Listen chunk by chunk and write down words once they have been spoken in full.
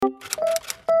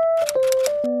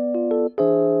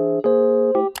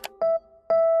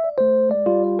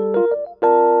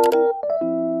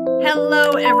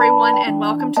and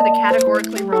welcome to the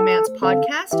Categorically Romance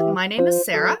podcast. My name is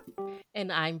Sarah.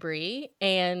 And I'm Bree,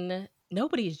 and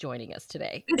nobody's joining us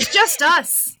today. It's just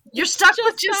us. You're stuck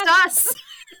with just us.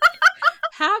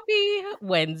 Happy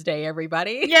Wednesday,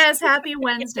 everybody. Yes, happy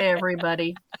Wednesday,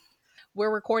 everybody.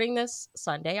 We're recording this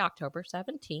Sunday, October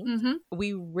 17th. Mm-hmm.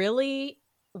 We really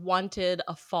wanted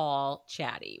a fall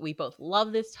chatty. We both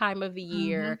love this time of the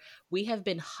year. Mm-hmm. We have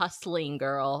been hustling,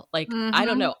 girl. Like, Mm-hmm. I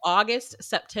don't know, August,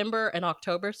 September, and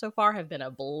October so far have been a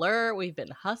blur. We've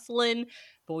been hustling,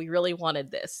 but we really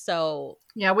wanted this. So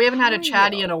yeah, we haven't had a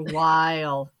chatty in a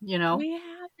while, you know? We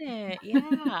haven't,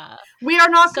 yeah. We are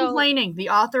not complaining.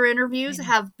 The author interviews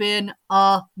have been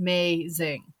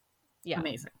amazing. Yeah.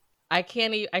 Amazing.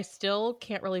 I still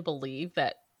can't really believe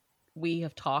that we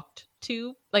have talked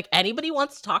to, like, anybody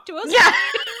wants to talk to us. Yeah.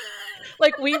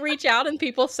 Like, we reach out and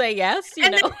people say yes, you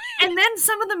know. And then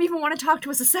some of them even want to talk to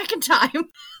us a second time.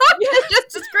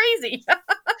 It's just crazy.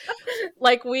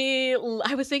 Like,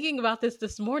 I was thinking about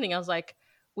this morning. I was like,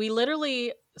 we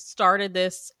literally started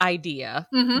this idea.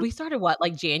 Mm-hmm. We started what,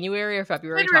 like January or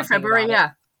February? February,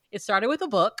 yeah. It started with a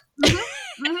book. Mm-hmm.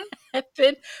 Mm-hmm. And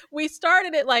then we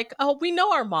started it like, oh, we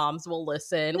know our moms will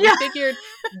listen. Yeah. We figured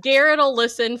Garrett will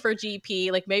listen for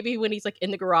GP, like maybe when he's like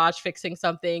in the garage fixing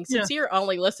something. Sincere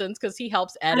only listens because he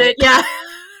helps edit. Yeah.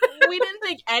 We didn't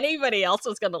think anybody else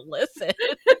was going to listen.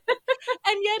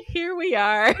 And yet here we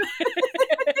are.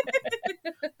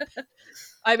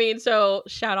 I mean, so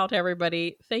shout out to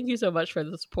everybody. Thank you so much for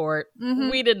the support. Mm-hmm.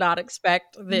 We did not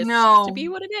expect this to be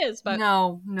what it is. But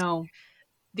no.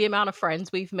 The amount of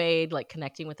friends we've made, like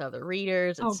connecting with other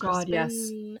readers. It's yes.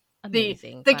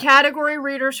 Amazing. The category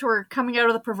readers who are coming out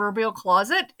of the proverbial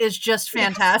closet is just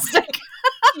fantastic.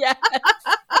 Yes.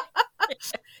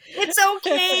 It's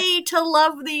okay to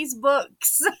love these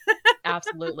books.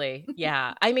 Absolutely.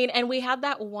 Yeah. I mean, and we had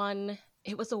that one,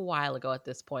 it was a while ago at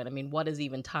this point. I mean, what is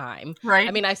even time? Right.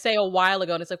 I mean, I say a while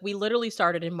ago and it's like, we literally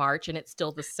started in March and it's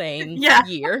still the same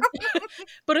year.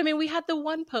 But I mean, we had the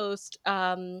one post,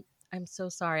 I'm so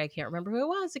sorry, I can't remember who it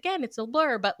was. Again, it's a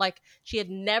blur, but like she had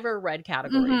never read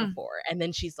category before. And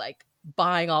then she's like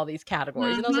buying all these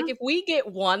categories. And I was like, if we get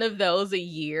one of those a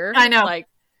year, I know. Like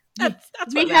that's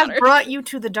we have brought you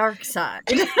to the dark side.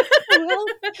 Well,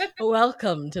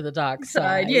 welcome to the dark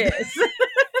side. Yes.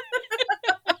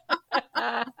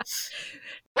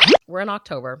 We're in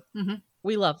October. Mm-hmm.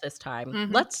 We love this time.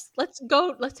 Mm-hmm.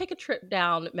 Let's take a trip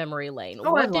down memory lane.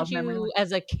 Oh, what did you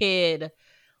as a kid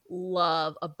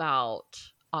love about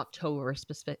October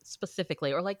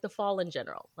specifically, or like the fall in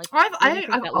general? Like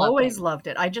I've always loved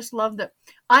it. I just love that.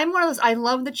 I'm one of those, I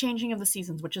love the changing of the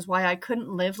seasons, which is why I couldn't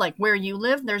live like where you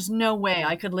live. There's no way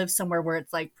I could live somewhere where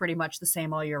it's like pretty much the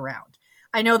same all year round.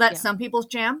 I know that's some people's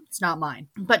jam. It's not mine.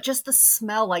 But just the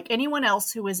smell, like anyone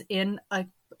else who is in a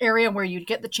area where you'd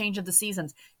get the change of the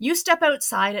seasons, you step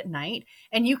outside at night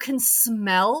and you can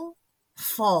smell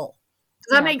fall.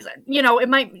 That makes, you know, it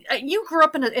might, you grew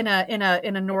up in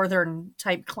a northern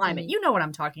type climate. You know what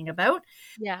I'm talking about.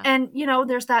 Yeah. And, you know,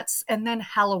 there's that, and then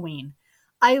Halloween.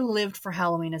 I lived for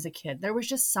Halloween as a kid. There was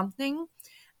just something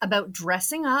about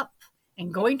dressing up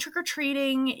and going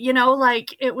trick-or-treating, you know,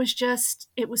 like it was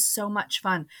so much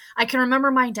fun. I can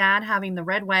remember my dad having the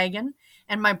red wagon,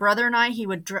 and my brother and I, he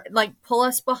would pull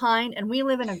us behind, and we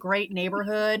live in a great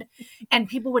neighborhood, and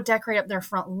people would decorate up their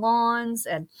front lawns,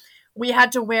 and we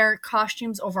had to wear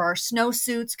costumes over our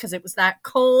snowsuits because it was that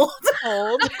cold.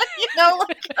 You know,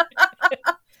 like,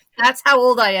 that's how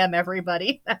old I am,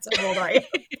 everybody. That's how old I am.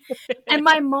 And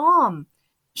my mom,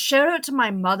 shout out to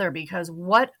my mother, because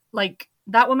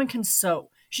that woman can sew.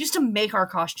 She used to make our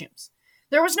costumes.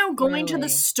 There was no going to the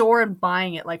store and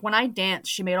buying it. Like when I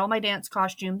danced, she made all my dance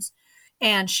costumes.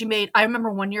 And I remember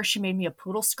one year she made me a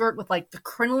poodle skirt with like the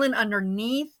crinoline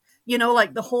underneath, you know,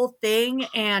 like the whole thing.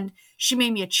 And she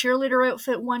made me a cheerleader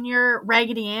outfit one year,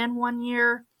 Raggedy Ann one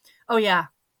year. Oh yeah.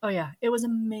 It was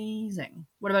amazing.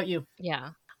 What about you? Yeah.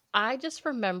 I just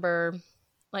remember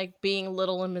like being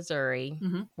little in Missouri,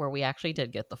 where we actually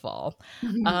did get the fall.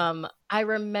 Mm-hmm. I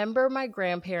remember my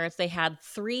grandparents, they had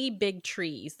 3 big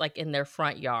trees like in their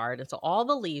front yard. And so all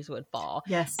the leaves would fall.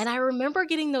 Yes. And I remember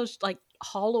getting those like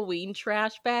Halloween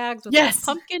trash bags with like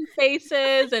pumpkin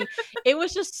faces. And it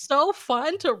was just so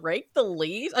fun to rake the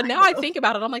leaves. And now I think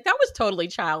about it, I'm like, that was totally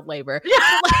child labor. Yeah.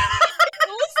 It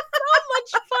was so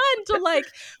much fun to like,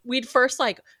 we'd first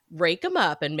like rake them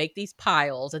up and make these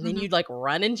piles, and then you'd like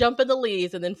run and jump in the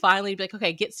leaves, and then finally be like,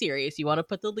 okay, get serious, you want to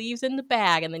put the leaves in the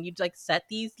bag, and then you'd like set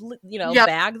these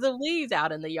bags of leaves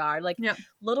out in the yard, like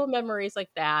little memories like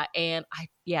that. And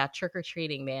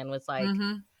trick-or-treating, man, was like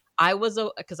I was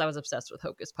because I was obsessed with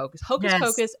Hocus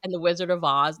Pocus and the Wizard of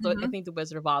Oz. I think the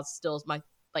Wizard of Oz still is my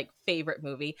like favorite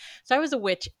movie. So I was a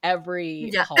witch every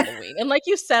Yeah. Halloween. And like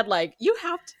you said, like you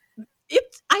have to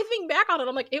it's I think back on it,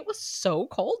 I'm like, it was so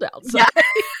cold outside. Yeah.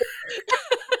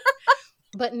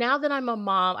 But now that I'm a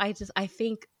mom, I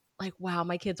think like, wow,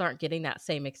 my kids aren't getting that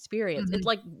same experience. It's Mhm.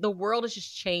 like the world has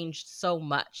just changed so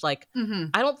much. Like Mhm.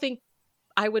 I don't think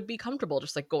I would be comfortable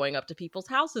just like going up to people's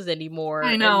houses anymore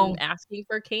I and know. asking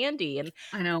for candy. And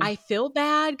I know. I feel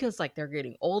bad because like they're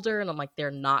getting older and I'm like, they're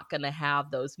not going to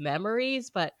have those memories,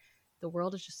 but the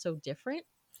world is just so different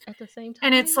at the same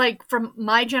And it's time. like from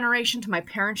my generation to my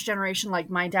parents' generation, like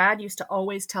my dad used to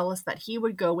always tell us that he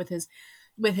would go with his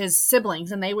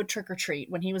siblings and they would trick or treat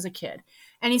when he was a kid.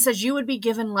 And he says you would be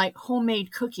given like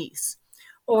homemade cookies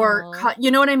or Oh, you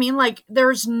know what I mean? Like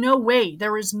there is no way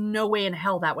in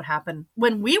hell that would happen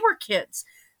when we were kids,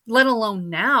 let alone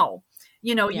now.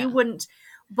 You yeah. wouldn't.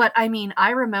 But I mean,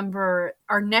 I remember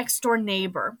our next door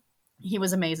neighbor. He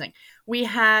was amazing. We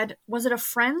had, was it a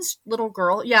friend's little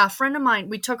girl? Yeah, a friend of mine.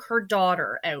 We took her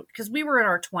daughter out because we were in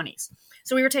our 20s.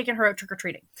 So we were taking her out trick or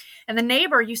treating. And the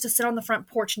neighbor used to sit on the front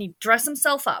porch and he'd dress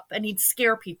himself up and he'd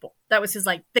scare people. That was his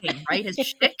like thing, right? His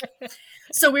shtick.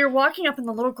 So we were walking up and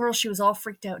the little girl, she was all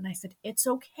freaked out. And I said, it's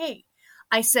okay.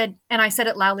 And I said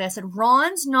it loudly. I said,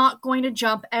 Ron's not going to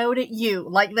jump out at you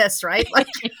like this, right? Like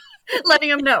letting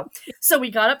him know. So we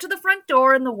got up to the front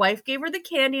door and the wife gave her the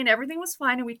candy and everything was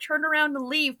fine. And we turned around to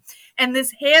leave. And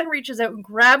this hand reaches out and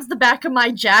grabs the back of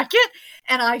my jacket.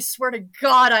 And I swear to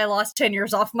God, I lost 10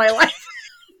 years off my life.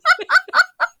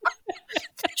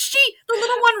 The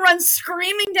little one runs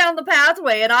screaming down the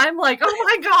pathway. And I'm like, oh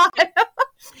my God.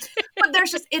 But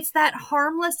it's that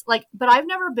harmless, like, but I've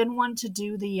never been one to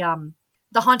do the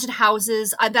haunted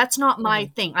houses. That's not my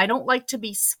Mhm. thing. I don't like to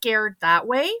be scared that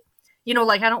way.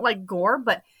 Like I don't like gore,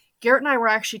 but Garrett and I were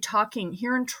actually talking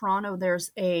here in Toronto.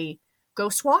 There's a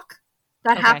ghost walk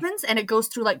that Okay. happens and it goes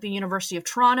through like the University of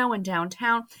Toronto and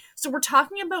downtown. So we're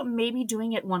talking about maybe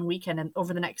doing it one weekend and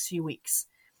over the next few weeks.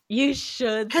 You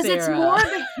should, Because it's more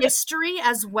Sarah. the history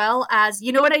as well as,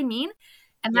 you know what I mean?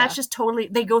 And that's Yeah. just totally,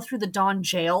 they go through the Don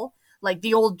jail, like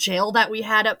the old jail that we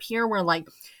had up here where like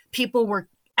people were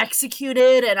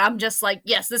executed. And I'm just like,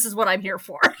 yes, this is what I'm here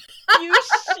for. You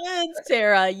should,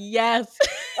 Sarah. Yes.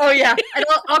 Oh, yeah. And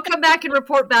I'll come back and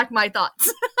report back my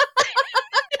thoughts.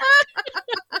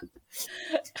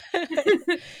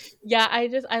 Yeah,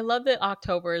 I love that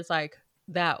October is like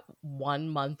that one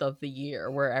month of the year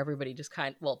where everybody just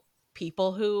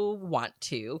people who want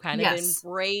to kind of Yes.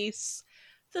 embrace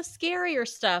the scarier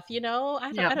stuff, I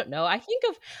Yep. don't know. I think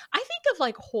of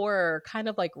like horror kind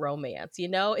of like romance,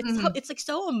 Mhm. it's like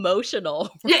so emotional.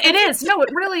 Yeah, it is. No, it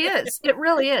really is. It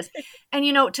really is. And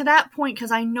to that point,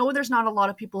 because I know there's not a lot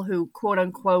of people who quote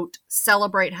unquote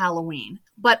celebrate Halloween,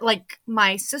 but like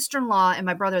my sister-in-law and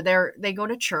my brother, they go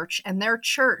to church and their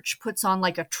church puts on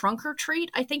like a trunk or treat,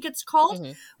 I think it's called,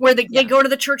 Mhm. where they Yeah. go to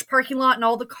the church parking lot and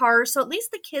all the cars. So at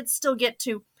least the kids still get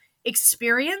to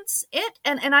experience it.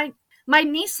 And my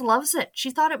niece loves it. She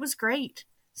thought it was great.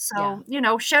 Yeah.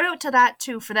 So, shout out to that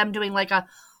too for them doing like a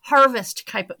harvest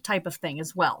type of thing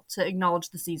as well to acknowledge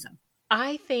the season.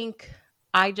 I think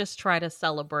I just try to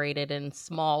celebrate it in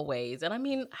small ways. And I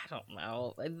mean, I don't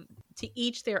know, to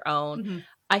each their own. Mm-hmm.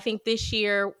 I think this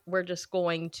year we're just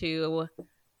going to,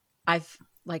 I've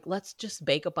like, let's just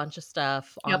bake a bunch of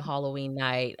stuff on Yep. Halloween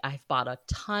night. I've bought a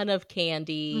ton of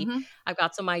candy. Mm-hmm. I've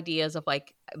got some ideas of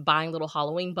like buying little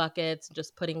Halloween buckets,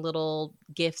 just putting little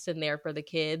gifts in there for the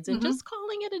kids and Mm-hmm. just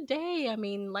calling it a day. I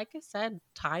mean, like I said,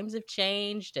 times have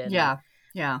changed and, Yeah.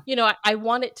 Yeah. I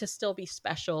want it to still be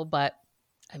special, but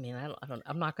I mean,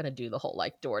 I'm not going to do the whole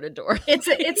like door to door. It's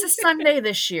a Sunday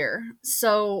this year.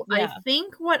 So I Yeah.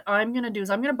 think what I'm gonna do is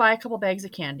I'm gonna buy a couple bags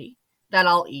of candy that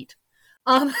I'll eat.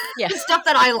 Um Yeah. Stuff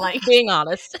that I like. Being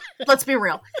honest. Let's be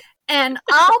real. And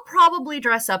I'll probably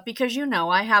dress up because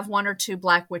I have one or two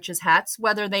Black Witches hats,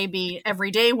 whether they be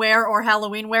everyday wear or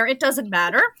Halloween wear, it doesn't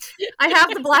matter. I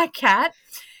have the black cat,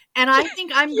 and I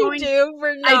think I'm You going do,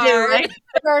 Bernard. I do, right?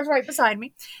 Bernard's right beside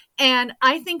me. And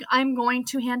I think I'm going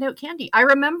to hand out candy. I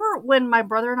remember when my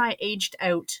brother and I aged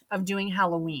out of doing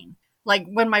Halloween. Like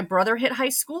when my brother hit high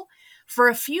school, for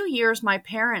a few years,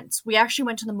 we actually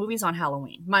went to the movies on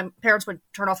Halloween. My parents would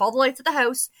turn off all the lights at the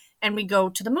house and we go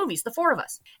to the movies, the four of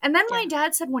us. And then my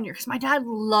dad said one year, because my dad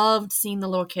loved seeing the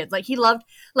little kids.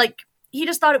 He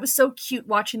just thought it was so cute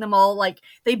watching them all. Like,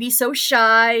 they'd be so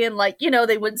shy and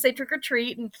they wouldn't say trick or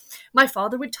treat. And my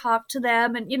father would talk to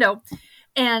them and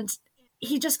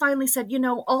he just finally said,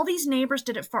 all these neighbors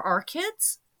did it for our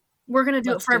kids. We're going to do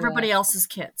it Let's for do everybody it. else's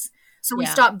kids. So we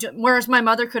Yeah. stopped whereas my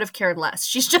mother could have cared less.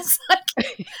 She's just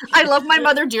like, I love my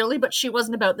mother dearly, but she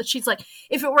wasn't about that. She's like,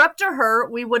 if it were up to her,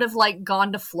 we would have like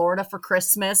gone to Florida for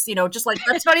Christmas, just like,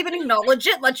 let's not even acknowledge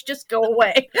it. Let's just go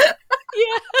away.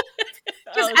 Yeah.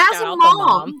 Because Oh, as shout a out to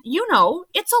mom,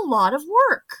 it's a lot of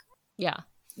work. Yeah.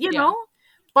 You Yeah. know,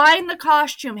 buying the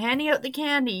costume, handing out the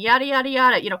candy, yada, yada,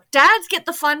 yada. Dads get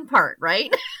the fun part,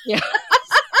 right? Yeah.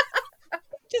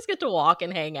 Just get to walk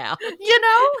and hang out.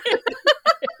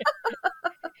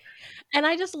 And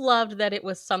I just loved that it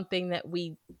was something that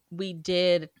we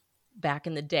did back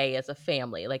in the day as a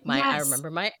family. Like I remember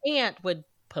my aunt would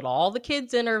put all the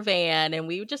kids in her van and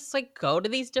we would just like go to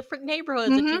these different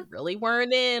neighborhoods that you really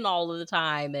weren't in all of the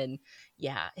time. And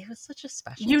yeah, it was such a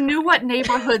special You time. knew what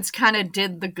neighborhoods kind of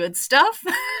did the good stuff.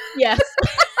 Yes.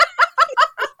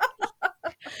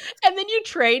 And then you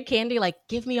trade candy, like,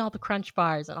 give me all the Crunch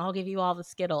Bars and I'll give you all the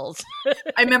Skittles.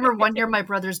 I remember one year my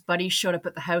brother's buddies showed up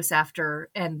at the house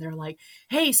after, and they're like,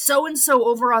 hey, so-and-so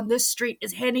over on this street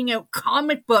is handing out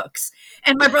comic books.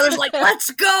 And my brother's like,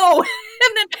 let's go.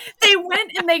 And then they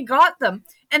went and they got them.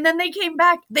 And then they came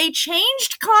back. They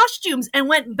changed costumes and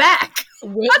went back.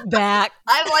 Went back.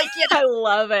 I like it. I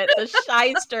love it. The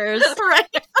shysters. Right.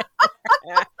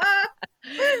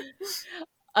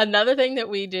 Another thing that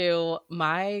we do,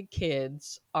 my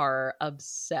kids are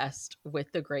obsessed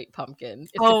with the Great Pumpkin.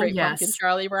 It's the Great Pumpkin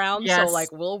Charlie Brown. Yes. So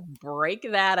like we'll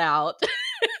break that out.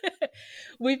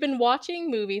 We've been watching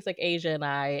movies like Asia and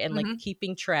I and like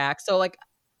keeping track. So like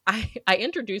I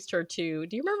introduced her to,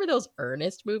 do you remember those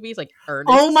Ernest movies? Like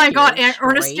Ernest. Oh my God,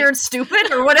 Ernest Scared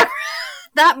Stupid or whatever.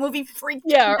 That movie freaked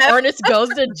me out. Ernest Goes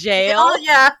to Jail. Oh,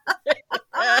 yeah.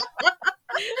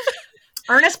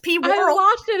 Ernest P. Worrell. I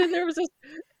watched it and there was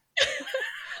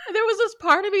this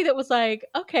part of me that was like,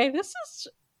 okay, this is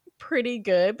pretty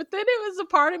good. But then it was a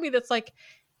part of me that's like,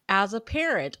 as a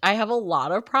parent, I have a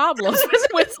lot of problems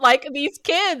with like these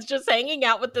kids just hanging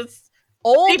out with this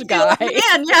old guy.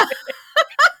 Man, yeah.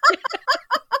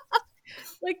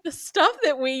 Like the stuff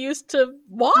that we used to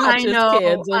watch as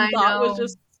kids and thought was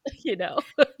just,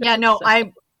 Yeah, no,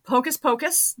 Hocus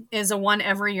Pocus is a one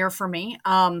every year for me.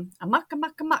 Amok.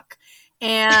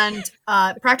 And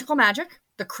Practical Magic,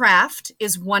 The Craft,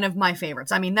 is one of my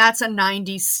favorites. I mean, that's a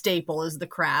 90s staple, is The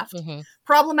Craft.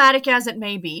 Problematic as it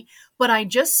may be. But I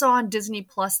just saw on Disney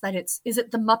Plus that is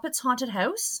it The Muppets Haunted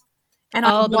House? And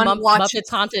Muppets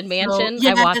Haunted Mansion?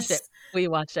 Yes. I watched it. We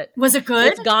watched it. Was it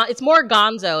good? It's more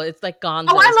Gonzo. It's like Gonzo.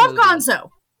 Oh, I love Gonzo.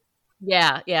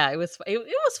 Yeah. It was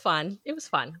fun. It was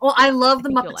fun. Well, I love the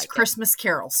Muppets Christmas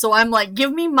Carol. So I'm like,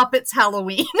 give me Muppets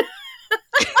Halloween.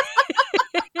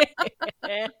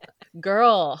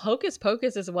 Girl, Hocus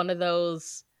Pocus is one of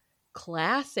those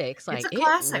classics. Like, it's a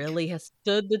classic. It really has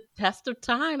stood the test of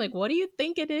time. Like, what do you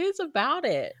think it is about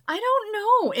it? I don't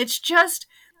know.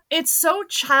 It's so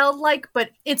childlike, but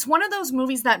it's one of those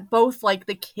movies that both like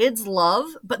the kids love,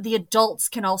 but the adults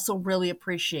can also really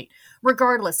appreciate.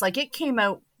 Regardless, like it came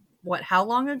out, how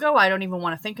long ago? I don't even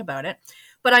want to think about it.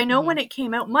 But I know when it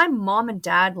came out, my mom and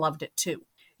dad loved it too.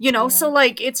 So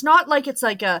like it's not like it's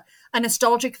like a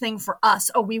nostalgic thing for us.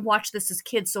 Oh, we watched this as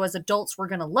kids, so as adults we're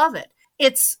gonna love it.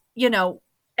 It's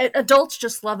adults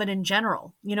just love it in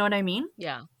general. You know what I mean?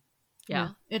 Yeah.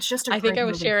 It's just I think I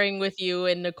was sharing with you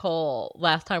and Nicole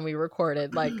last time we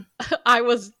recorded. Like I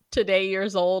was today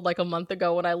years old, like a month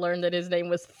ago, when I learned that his name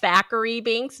was Thackeray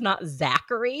Binks, not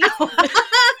Zachary.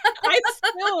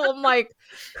 I'm like,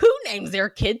 who names their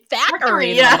kid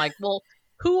Thackeray? And I'm like, well,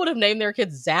 who would have named their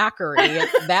kid Zachary at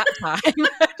that time?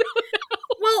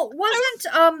 Well,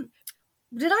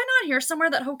 did I not hear somewhere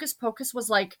that Hocus Pocus was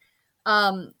like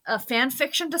a fan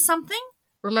fiction to something?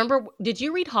 Remember, did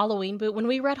you read Halloween Boo? When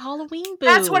we read Halloween Boo?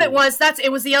 That's what it was.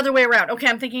 It was the other way around. Okay,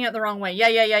 I'm thinking it the wrong way.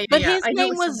 Yeah. But his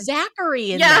name was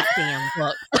Zachary in that damn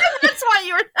book. That's why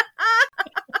you were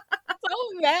so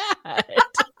mad.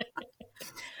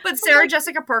 But Sarah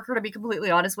Jessica Parker, to be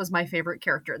completely honest, was my favorite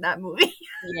character in that movie.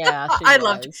 Yeah, I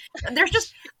loved it. There's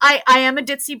just I am a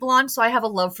ditzy blonde, so I have a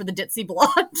love for the ditzy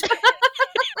blonde.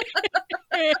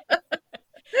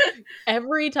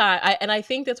 Every time, I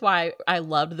think that's why I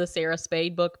loved the Sarah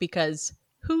Spade book, because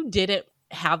who didn't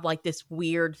have like this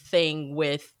weird thing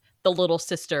with the little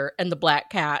sister and the black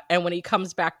cat, and when he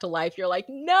comes back to life, you're like,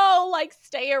 no, like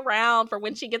stay around for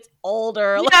when she gets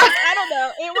older. Like, I don't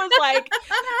know. It was like,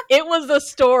 it was the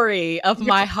story of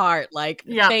my heart. Like,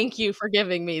 thank you for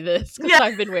giving me this, because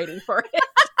I've been waiting for it.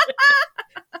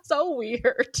 So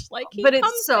weird. Like he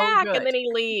comes back and then he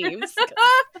leaves.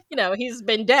 He's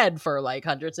been dead for like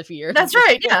hundreds of years. That's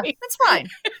right. Yeah, that's fine.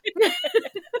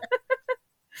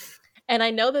 And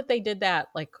I know that they did that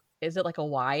like is it like a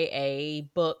YA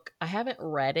book? I haven't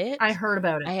read I it. heard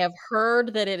about I it. have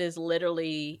heard that it is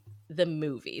literally the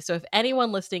movie. So if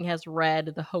anyone listening has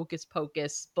read the Hocus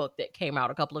Pocus book that came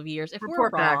out a couple of years, if we're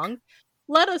Report back. wrong,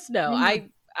 let us know. Mhm.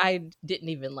 I didn't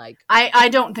even like I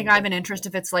don't think I have look an into interest it.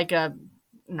 if it's like a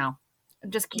no.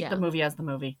 Just keep the Yeah. movie as the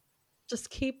movie. Just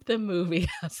keep the movie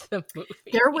as the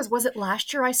There movie. was it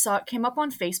last year I saw it came up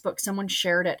on Facebook, someone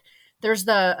shared it. There's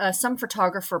the some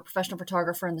photographer, professional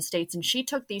photographer in the States, and she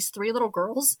took these three little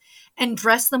girls and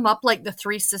dressed them up like the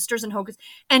three sisters in Hocus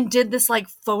and did this like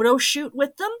photo shoot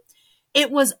with them.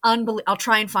 It was unbelievable. I'll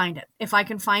try and find it. If I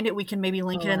can find it, we can maybe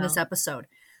link Oh, it in this wow. episode.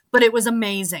 But it was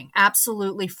amazing.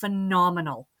 Absolutely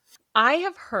phenomenal. I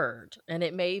have heard, and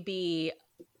it may be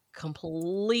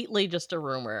completely just a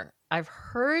rumor. I've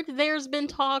heard there's been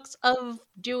talks of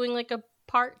doing like a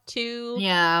part 2,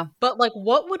 Yeah. but like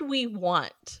what would we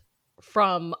want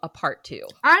from a part 2?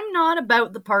 I'm not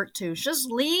about the part two. Just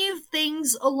leave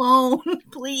things alone,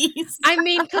 please. I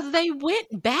mean, because they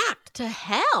went back to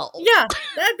hell. Yeah,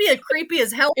 that'd be a creepy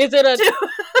as hell. Is it a too.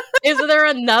 is there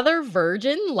another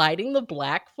virgin lighting the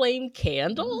black flame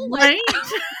candle? Like Right?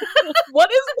 what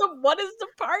is the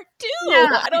part 2?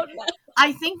 Yeah. I don't know.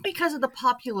 I think because of the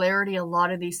popularity, a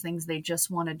lot of these things, they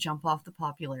just want to jump off the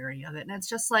popularity of it. And it's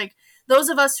just like, those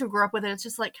of us who grew up with it, it's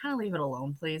just like, kind of leave it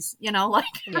alone, please. You know, like,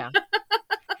 Yeah.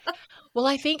 Well,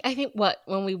 I think what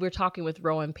when we were talking with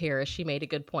Rowan Paris, she made a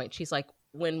good point. She's like,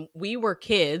 when we were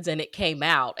kids and it came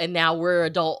out, and now we're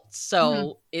adults,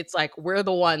 so it's like we're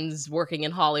the ones working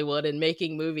in Hollywood and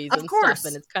making movies of and course. stuff,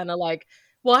 and it's kind of like,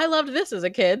 well, I loved this as a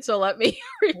kid, so let me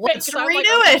remake Let's it.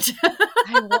 redo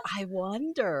I'm like, it. I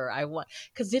wonder,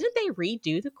 because didn't they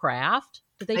redo The Craft?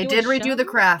 Did they They do did a redo show? The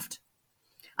Craft.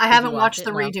 I Did you haven't watch watched it?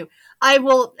 the No. redo. I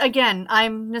will, again,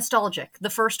 I'm nostalgic. The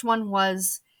first one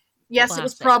was, yes, it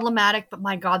was Classic. problematic, but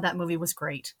my God, that movie was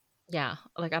great. Yeah,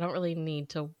 like I don't really need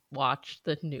to watch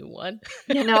the new one.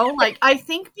 You know, like, I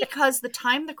think because the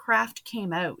time The Craft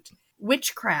came out,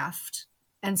 witchcraft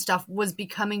and stuff was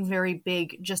becoming very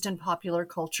big just in popular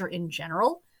culture in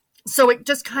general. So it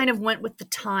just kind of went with the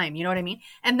time, you know what I mean?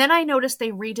 And then I noticed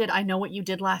they redid I Know What You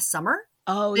Did Last Summer.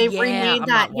 Oh They've yeah, remade I'm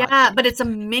that. not Yeah, watching but it. it's a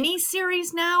mini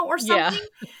series now or Yeah. something.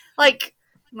 Like,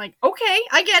 I'm like, okay,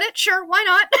 I get it. Sure, why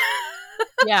not?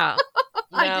 Yeah.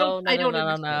 I don't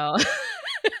understand. No.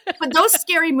 But those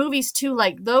scary movies too,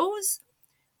 like those,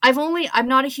 I'm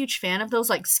not a huge fan of those,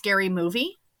 like Scary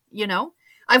Movie, you know?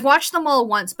 I've watched them all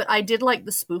once, but I did like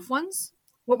the spoof ones.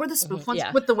 What were the spoof ones?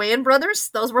 Yeah. With the Wayans brothers?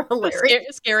 Those were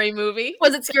hilarious. Scary Movie.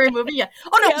 Was it Scary Movie? Yeah.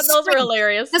 Oh no, Yeah, those were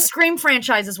hilarious. The Scream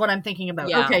franchise is what I'm thinking about.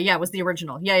 Yeah. Okay, yeah, it was the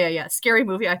original. Yeah. Scary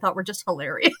Movie I thought were just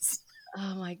hilarious.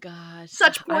 Oh my gosh.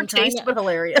 Such poor taste, but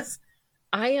hilarious.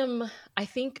 I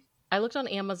think I looked on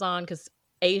Amazon because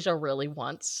Asia really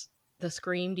wants the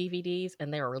Scream DVDs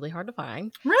and they were really hard to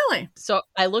find. Really? So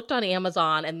I looked on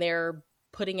Amazon and they're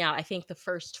putting out, I think, the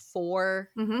first 4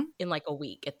 in like a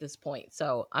week at this point.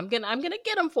 So I'm gonna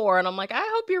get them 4, and I'm like, I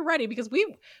hope you're ready, because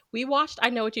we watched I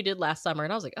Know What You Did Last Summer,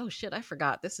 and I was like, oh shit, I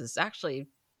forgot this is actually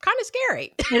kind of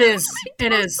scary. It is.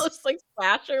 It is. Those like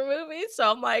slasher movies. So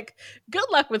I'm like, good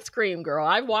luck with Scream, girl.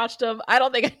 I've watched them. I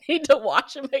don't think I need to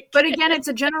watch them again. But again, it's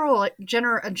a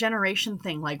generation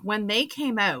thing. Like when they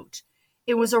came out,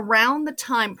 it was around the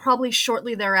time, probably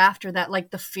shortly thereafter, that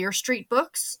like the Fear Street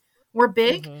books were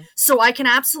big. So I can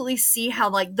absolutely see how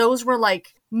like those were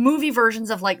like movie versions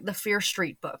of like the Fear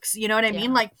Street books. You know what I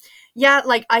mean? Like, yeah,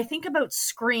 like I think about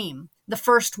Scream, the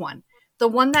first one, the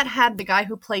one that had the guy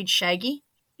who played Shaggy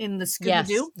in the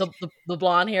Scooby-Doo. Yes, the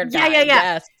blonde-haired guy. Yeah.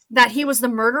 Yes. That he was the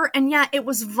murderer. And yeah, it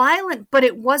was violent, but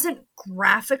it wasn't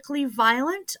graphically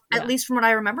violent, at least from what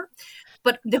I remember.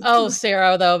 But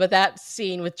Sarah, though, but that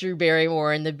scene with Drew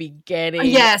Barrymore in the beginning.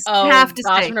 Yes, have to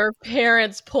say. When her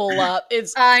parents pull up,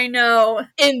 it's I know.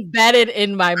 Embedded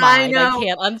in my mind. I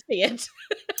can't unsee it.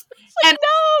 It's like,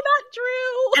 no, not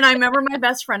Drew. And I remember my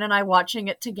best friend and I watching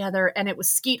it together, and it was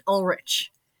Skeet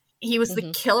Ulrich. He was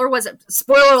the killer. Was it?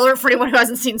 Spoiler alert for anyone who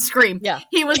hasn't seen Scream. Yeah,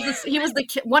 he was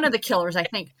one of the killers, I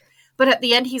think. But at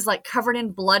the end, he's like covered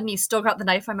in blood, and he's still got the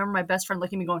knife. I remember my best friend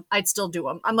looking at me, going, "I'd still do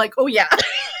him." I'm like, "Oh yeah."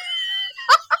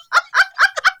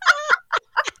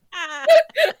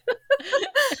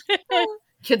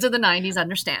 Kids of the 90s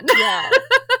understand. Yeah.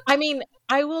 I mean,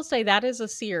 I will say that is a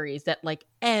series that like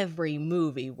every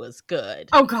movie was good.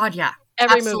 Oh God, yeah.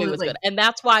 Every movie was good. And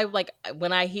that's why like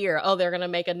when I hear, oh, they're going to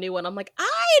make a new one, I'm like,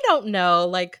 I don't know.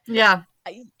 Like, yeah.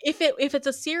 If it's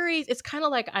a series, it's kind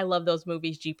of like I love those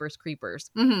movies, Jeepers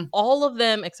Creepers. All of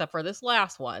them except for this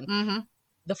last one.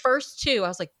 The first 2, I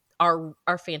was like, are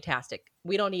fantastic.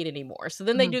 We don't need any more. So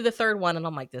then they do the third one and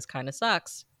I'm like, this kind of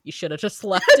sucks. you should have just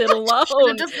left it alone. Should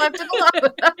have just left it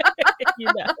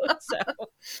alone.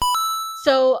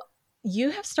 So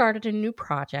you have started a new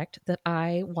project that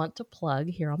I want to plug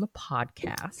here on the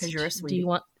podcast. Because you're a sweetie.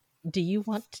 Do you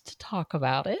want to talk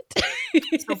about it?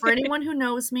 So for anyone who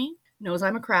knows me, knows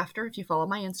I'm a crafter. If you follow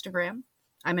my Instagram,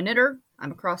 I'm a knitter.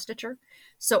 I'm a cross stitcher.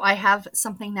 So I have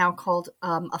something now called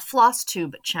a floss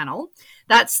tube channel.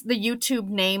 That's the YouTube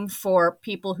name for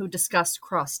people who discuss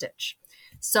cross stitch.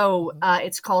 So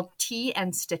it's called Tea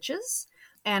and Stitches.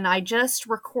 And I just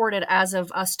recorded, as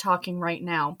of us talking right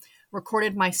now,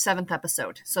 recorded my 7th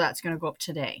episode. So that's going to go up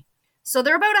today. So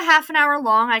they're about a half an hour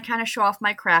long. I kind of show off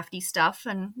my crafty stuff.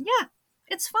 And yeah,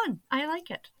 it's fun. I like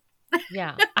it.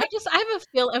 Yeah. I have a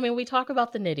feel. I mean, we talk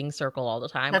about the knitting circle all the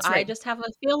time. That's right. I just have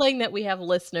a feeling that we have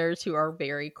listeners who are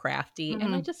very crafty,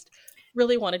 and I just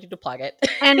really wanted you to plug it.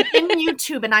 And in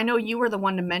YouTube, and I know you were the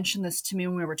one to mention this to me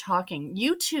when we were talking,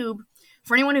 YouTube,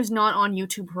 for anyone who's not on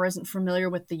YouTube, who isn't familiar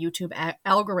with the YouTube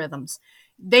algorithms,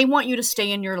 they want you to stay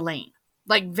in your lane.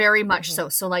 Like very much so.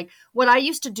 So like what I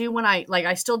used to do when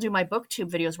I still do my booktube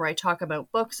videos where I talk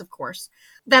about books, of course,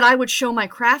 that I would show my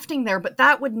crafting there, but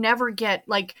that would never get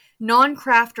like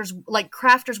non-crafters, like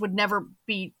crafters would never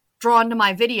be drawn to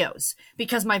my videos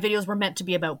because my videos were meant to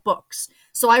be about books.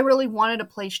 So I really wanted a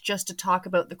place just to talk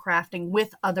about the crafting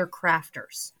with other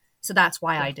crafters. So that's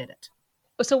why I did it.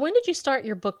 So when did you start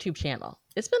your booktube channel?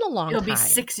 It's been a long time. It'll be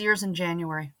 6 years in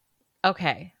January.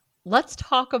 Okay. Let's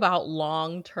talk about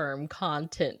long-term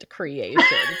content creation.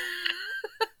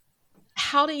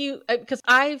 How do you, because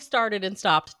I've started and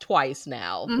stopped twice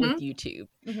now with YouTube.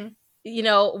 You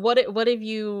know, what have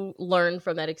you learned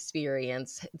from that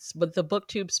experience? With the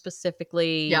booktube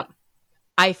specifically, yep.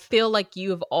 I feel like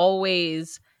you have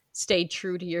always stayed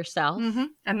true to yourself.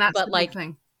 And that's the big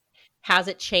thing. Has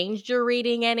it changed your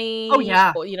reading any? Oh,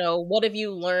 yeah. You know, what have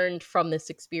you learned from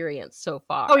this experience so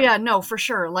far? Oh, yeah, no, for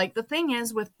sure. Like, the thing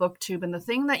is with BookTube, and the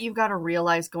thing that you've got to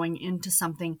realize going into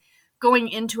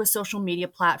a social media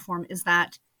platform is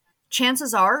that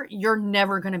chances are you're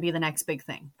never going to be the next big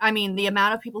thing. I mean, the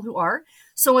amount of people who are.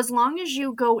 So as long as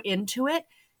you go into it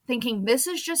thinking this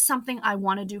is just something I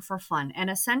want to do for fun. And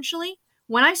essentially,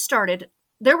 when I started,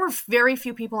 there were very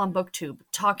few people on BookTube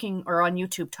on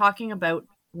YouTube talking about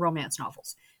romance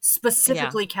novels,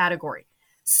 specifically category,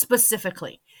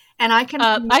 specifically. And I can,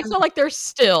 I feel like there's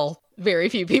still very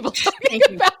few people talking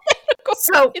about it.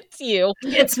 So it's you,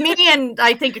 it's me, and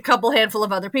I think a couple handful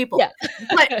of other people. Yeah.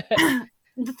 But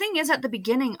the thing is, at the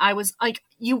beginning, I was like,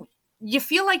 you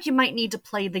feel like you might need to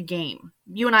play the game.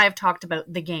 You and I have talked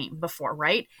about the game before,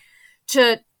 right?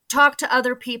 To talk to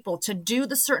other people, to do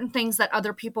the certain things that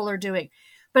other people are doing.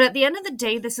 But at the end of the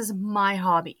day, this is my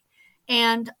hobby.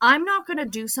 And I'm not going to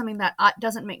do something that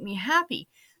doesn't make me happy.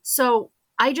 So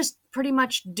I just pretty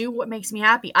much do what makes me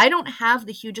happy. I don't have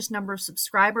the hugest number of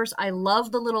subscribers. I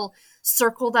love the little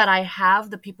circle that I have,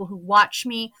 the people who watch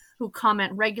me, who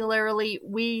comment regularly.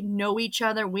 We know each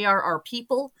other. We are our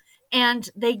people. And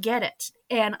they get it.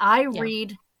 And I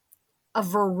read a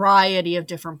variety of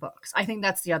different books. I think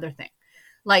that's the other thing.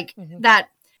 Like that,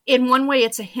 in one way,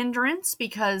 it's a hindrance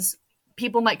because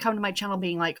people might come to my channel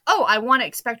being like, oh, I want to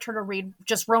expect her to read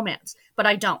just romance, but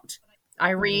I don't.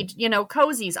 I read,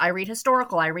 cozies. I read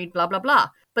historical. I read blah, blah, blah.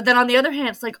 But then on the other hand,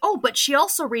 it's like, oh, but she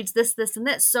also reads this, this, and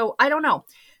this. So I don't know.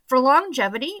 For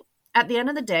longevity, at the end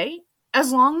of the day,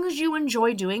 as long as you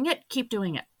enjoy doing it, keep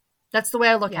doing it. That's the way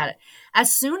I look at it.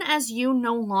 As soon as you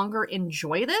no longer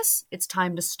enjoy this, it's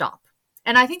time to stop.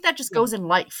 And I think that just goes in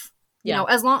life. You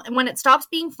know, when it stops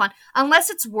being fun, unless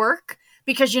it's work,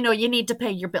 because, you need to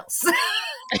pay your bills.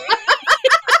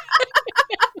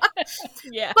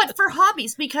 But for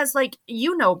hobbies, because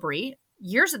Brie,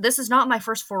 this is not my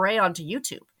first foray onto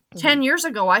YouTube. 10 years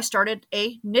ago, I started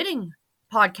a knitting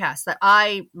podcast that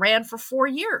I ran for 4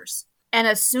 years. And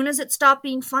as soon as it stopped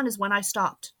being fun is when I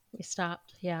stopped. You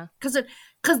stopped, yeah.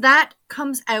 Because that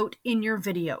comes out in your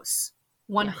videos.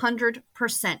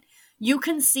 100%. You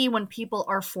can see when people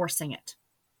are forcing it.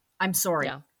 I'm sorry.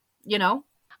 Yeah.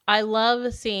 I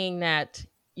love seeing that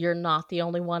you're not the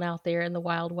only one out there in the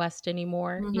Wild West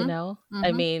anymore,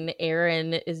 I mean,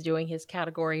 Aaron is doing his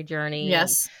category journey,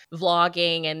 yes, and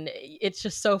vlogging, and it's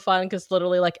just so fun because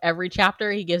literally every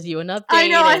chapter he gives you an update. I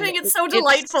know, I think it's so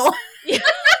delightful.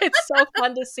 It's so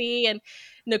fun to see. And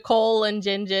Nicole and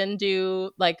Jinjin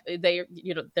do their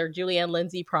Julianne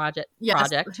Lindsay project,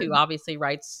 who obviously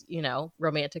writes,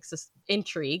 romantic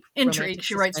intrigue.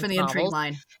 She writes for the novels. intrigue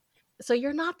line. So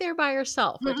you're not there by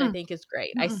yourself, which I think is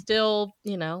great. I still,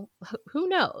 who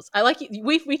knows? I like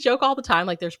we joke all the time,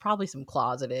 there's probably some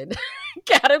closeted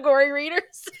category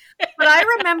readers. But I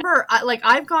remember,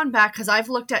 I've gone back because I've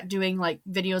looked at doing like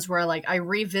videos where like I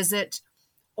revisit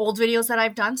old videos that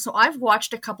I've done. So I've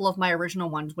watched a couple of my original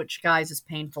ones, which, guys, is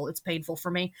painful. It's painful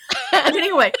for me. But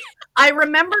anyway, I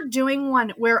remember doing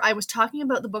one where I was talking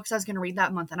about the books I was going to read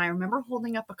that month, and I remember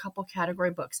holding up a couple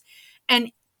category books.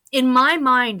 And in my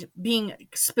mind, being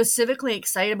specifically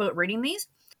excited about reading these,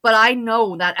 but I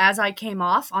know that as I came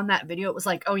off on that video, it was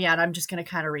like, oh yeah, and I'm just going to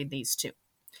kind of read these too.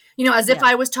 As if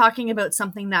I was talking about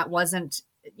something that wasn't,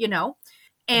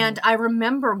 And I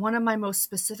remember one of my most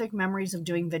specific memories of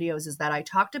doing videos is that I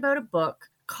talked about a book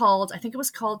called, I think it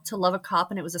was called To Love a Cop,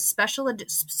 and it was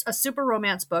a super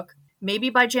romance book,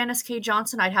 maybe by Janice K.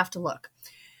 Johnson. I'd have to look.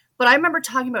 But I remember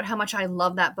talking about how much I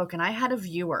love that book, and I had a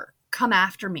viewer came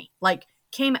after me.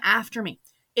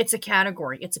 It's a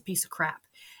category. It's a piece of crap.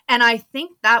 And I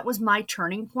think that was my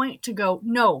turning point to go,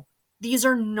 no, these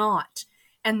are not.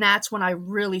 And that's when I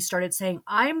really started saying,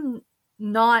 I'm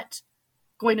not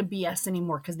going to BS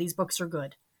anymore because these books are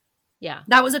good. Yeah.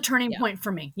 That was a turning point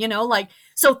for me,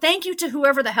 so thank you to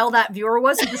whoever the hell that viewer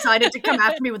was who decided to come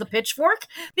after me with a pitchfork,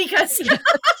 because it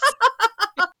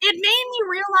made me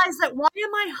realize that, why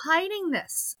am I hiding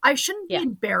this? I shouldn't be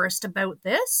embarrassed about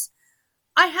this.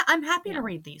 I'm happy to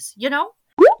read these,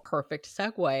 Perfect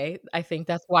segue. I think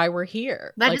that's why we're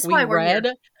here. That is why we're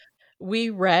here.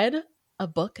 We read a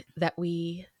book that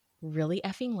we really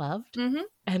effing loved. Mm-hmm.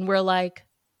 And we're like,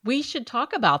 we should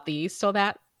talk about these so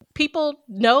that people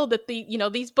know that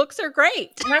these books are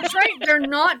great. That's right. They're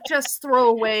not just throw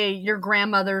away your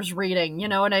grandmother's reading. You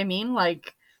know what I mean?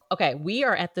 Okay, we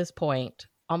are at this point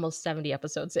almost 70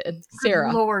 episodes in.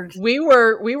 Sarah, Lord, we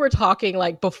were talking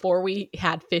before we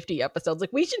had 50 episodes.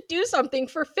 We should do something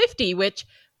for 50, which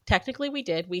technically we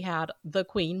did. We had the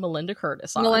Queen, Melinda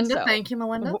Curtis, on. Melinda, thank you,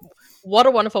 Melinda. What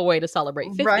a wonderful way to celebrate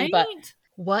 50. Right? But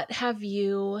what are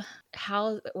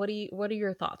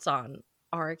your thoughts on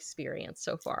our experience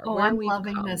so far? Oh, I'm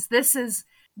loving this. This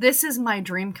is my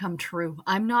dream come true.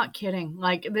 I'm not kidding.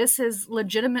 This is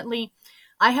legitimately,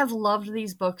 I have loved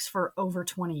these books for over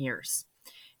 20 years.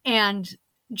 And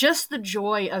just the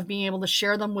joy of being able to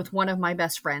share them with one of my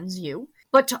best friends, you,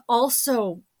 but to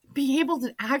also be able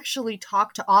to actually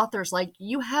talk to authors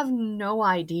you have no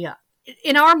idea.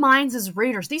 In our minds as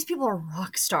readers, these people are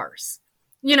rock stars.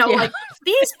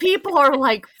 These people are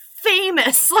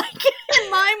famous, in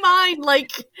my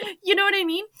mind, you know what I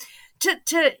mean?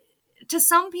 To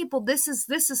some people, this is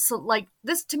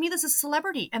to me, this is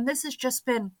celebrity. And this has just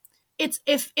been, if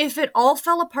it all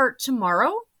fell apart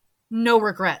tomorrow, no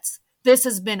regrets. This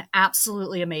has been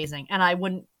absolutely amazing. And I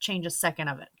wouldn't change a second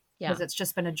of it because it's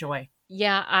just been a joy.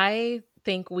 Yeah. I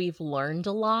think we've learned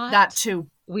a lot. That too.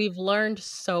 We've learned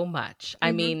so much. Mm-hmm.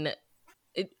 I mean,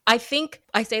 I think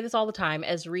I say this all the time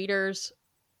as readers,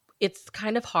 it's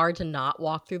kind of hard to not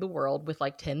walk through the world with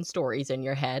 10 stories in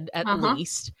your head at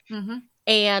least. Mm-hmm.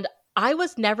 And I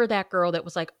was never that girl that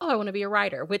was oh, I want to be a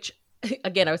writer, which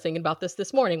again, I was thinking about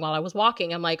this morning while I was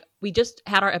walking. I'm we just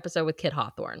had our episode with Kit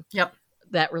Hawthorne. Yep.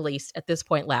 That released at this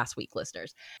point last week,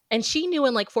 listeners. And she knew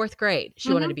in 4th grade,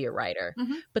 she wanted to be a writer.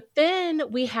 Mm-hmm. But then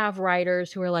we have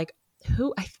writers who are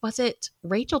who was it?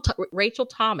 Rachel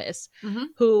Thomas, mm-hmm.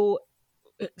 who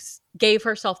gave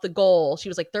herself the goal. She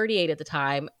was 38 at the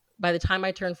time. By the time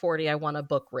I turned 40, I want a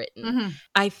book written. Mm-hmm.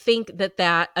 I think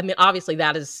that, I mean, obviously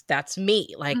that's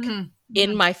me, mm-hmm.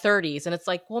 in my 30s. And it's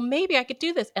well, maybe I could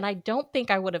do this. And I don't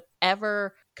think I would have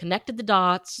ever connected the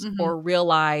dots mm-hmm. or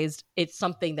realized it's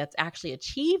something that's actually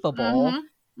achievable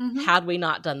mm-hmm. Mm-hmm. had we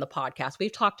not done the podcast.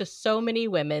 We've talked to so many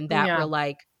women that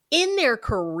were in their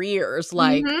careers,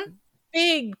 mm-hmm.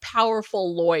 big,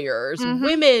 powerful lawyers, mm-hmm.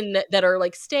 women that are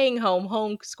staying home,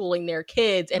 homeschooling their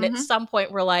kids. And mm-hmm. at some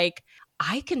point we're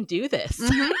I can do this.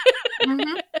 Mm-hmm.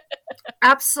 Mm-hmm.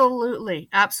 Absolutely.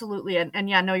 Absolutely. And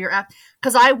yeah, no, you're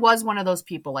because I was one of those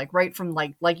people, right from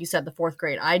like you said, the 4th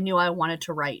grade, I knew I wanted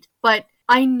to write, but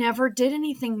I never did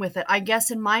anything with it. I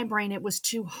guess in my brain, it was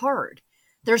too hard.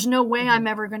 There's no way mm-hmm. I'm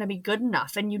ever going to be good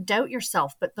enough. And you doubt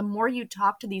yourself. But the more you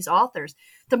talk to these authors,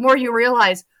 the more you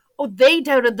realize, oh, they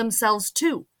doubted themselves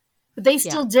too, but they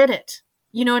still did it.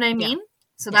 You know what I mean? Yeah.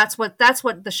 So that's what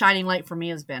the shining light for me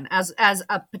has been as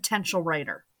a potential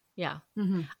writer. Yeah.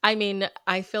 Mm-hmm. I mean,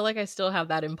 I feel I still have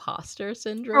that imposter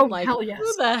syndrome. Oh, hell yes.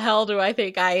 Who the hell do I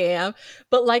think I am?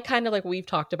 But kind of we've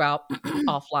talked about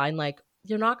offline,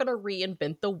 you're not going to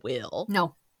reinvent the wheel.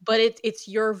 No. But it's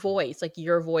your voice.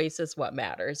 Your voice is what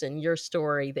matters, and your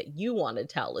story that you want to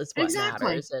tell is what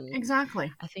matters. And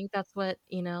exactly. I think that's what,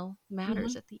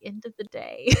 matters mm-hmm. at the end of the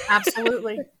day.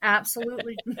 Absolutely.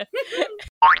 Absolutely.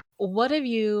 What have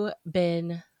you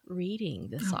been reading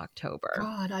this October?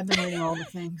 God, I've been reading all the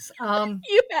things.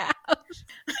 You have.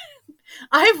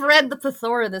 I've read the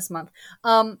plethora this month.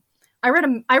 I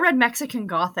read Mexican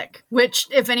Gothic, which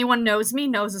if anyone knows me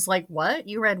knows is like, what?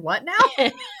 You read what now?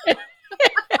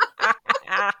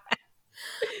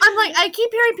 I'm like, I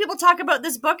keep hearing people talk about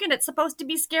this book and it's supposed to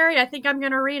be scary. I think I'm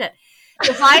going to read it.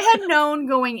 If I had known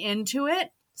going into it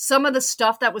some of the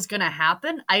stuff that was going to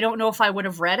happen, I don't know if I would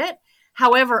have read it.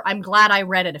 However, I'm glad I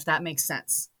read it, if that makes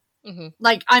sense. Mm-hmm.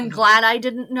 Like, I'm glad I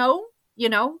didn't know, you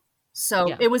know?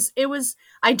 So it was,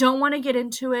 I don't want to get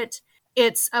into it.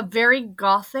 It's a very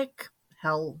Gothic,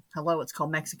 hello, it's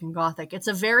called Mexican Gothic. It's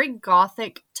a very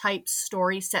Gothic type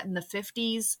story set in the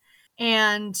 50s.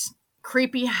 And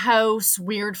creepy house,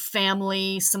 weird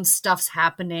family, some stuff's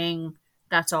happening.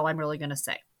 That's all I'm really going to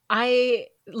say.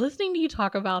 Listening to you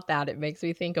talk about that, it makes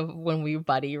me think of when we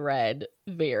buddy read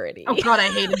Verity. Oh God, I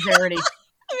hated Verity.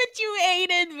 But you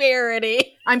hated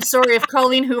Verity. I'm sorry if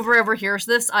Colleen Hoover ever hears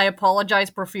this. I apologize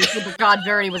profusely, but God,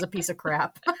 Verity was a piece of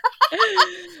crap.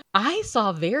 I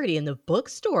saw Verity in the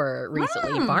bookstore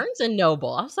recently, Barnes and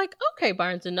Noble. I was like, okay,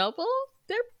 Barnes and Noble,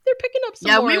 they're picking up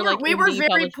some more. Yeah, we were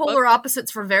very polar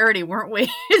opposites for Verity, weren't we?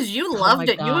 You loved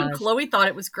it. Gosh. You and Chloe thought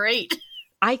it was great.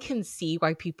 I can see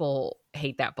why people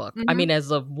hate that book. Mm-hmm. I mean, as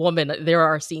a woman, there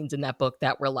are scenes in that book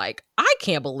that were like, I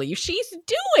can't believe she's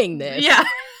doing this. Yeah.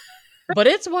 But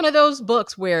it's one of those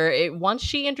books where once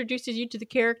she introduces you to the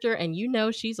character and you know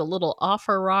she's a little off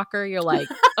her rocker, you're like,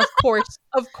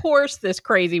 of course this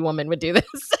crazy woman would do this.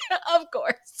 Of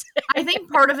course. I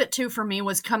think part of it too for me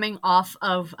was coming off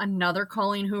of another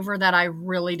Colleen Hoover that I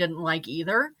really didn't like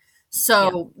either.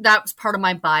 So that was part of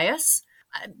my bias.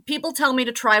 People tell me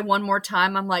to try one more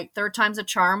time. I'm like, third time's a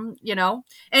charm, you know.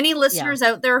 Any listeners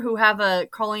out there who have a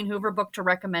Colleen Hoover book to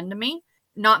recommend to me?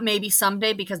 Not maybe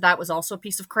someday, because that was also a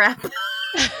piece of crap.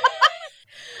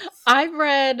 I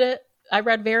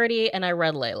read Verity and I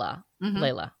read Layla.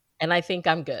 And I think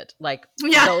I'm good. Like,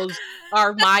 those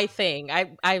are my thing.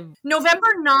 I November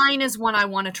 9 is one I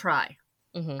want to try.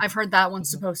 Mm-hmm. I've heard that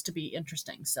one's supposed to be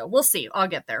interesting. So we'll see. I'll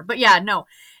get there. But yeah, no,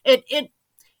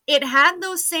 it had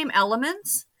those same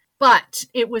elements, but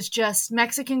it was just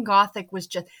Mexican Gothic was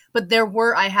just, but there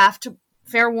were, I have to,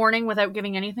 fair warning without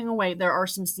giving anything away, there are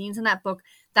some scenes in that book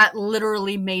that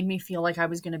literally made me feel like I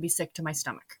was going to be sick to my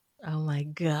stomach. Oh my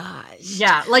gosh.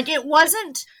 Yeah, like it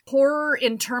wasn't horror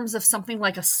in terms of something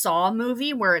like a Saw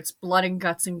movie where it's blood and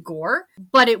guts and gore,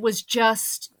 but it was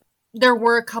just, there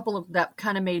were a couple of that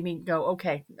kind of made me go,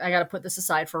 okay, I got to put this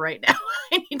aside for right now.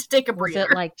 I need to take a breather.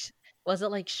 Was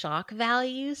it like shock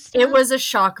value stuff? It was a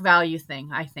shock value thing,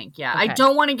 I think, yeah. Okay. I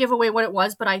don't want to give away what it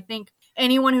was, but I think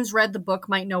anyone who's read the book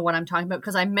might know what I'm talking about,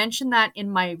 because I mentioned that in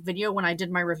my video when I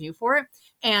did my review for it.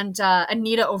 And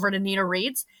Anita over at Anita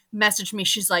Reads messaged me.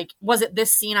 She's like, was it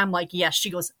this scene? I'm like, yes.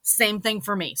 She goes, same thing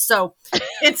for me. So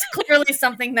it's clearly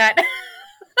something that...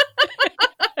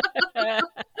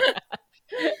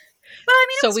 But I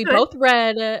mean, so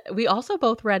we also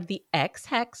both read The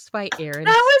Ex-Hex by Erin Sterling.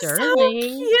 That was so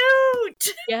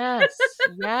cute.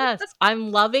 Yes.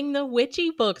 I'm loving the witchy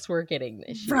books we're getting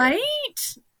this year.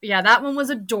 Right? Yeah, that one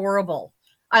was adorable.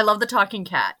 I love the talking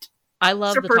cat. I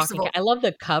love the talking cat. I love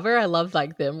the cover. I love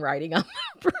like them riding on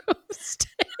the broomstick.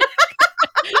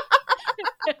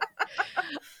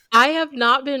 I have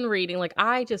not been reading, like,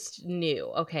 I just knew,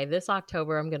 okay, this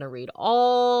October I'm going to read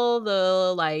all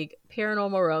the, like,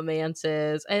 paranormal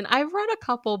romances, and I've read a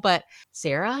couple, but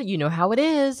Sarah, you know how it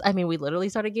is. I mean, we literally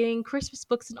started getting Christmas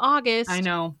books in August. I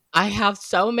know. I have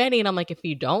so many, and I'm like, if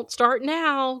you don't start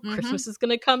now, Christmas is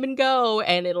going to come and go,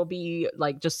 and it'll be,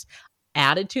 like, just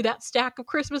added to that stack of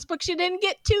Christmas books you didn't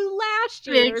get to last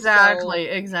year.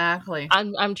 Exactly.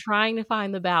 I'm trying to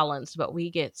find the balance, but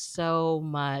we get so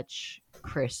much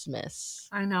Christmas.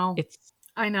 I know.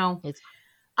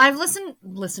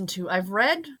 I've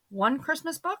read one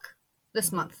Christmas book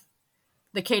this month.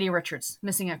 The Katie Richards,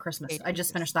 Missing at Christmas. I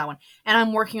just finished that one. And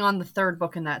I'm working on the third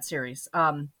book in that series,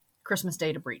 Christmas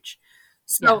Day to Breach.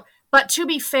 So, but to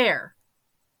be fair,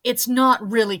 it's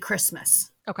not really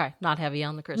Christmas. Okay, not heavy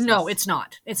on the Christmas. No, it's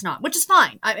not, which is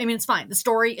fine. I mean, it's fine. The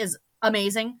story is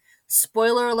amazing.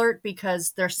 Spoiler alert,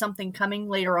 because there's something coming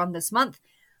later on this month.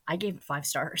 I gave it 5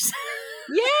 stars.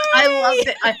 Yay! I loved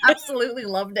it. I absolutely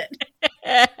loved it.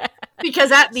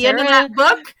 Because at the end of that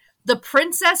book, the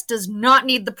princess does not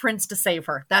need the prince to save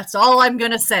her. That's all I'm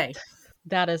going to say.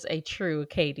 That is a true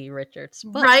Katie Richards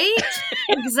book. Right?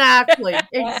 Exactly.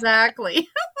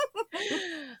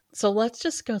 So let's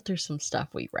just go through some stuff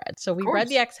we read. So we read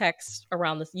The Ex-Hex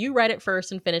around this. You read it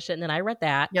first and finished it, and then I read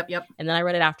that. Yep. And then I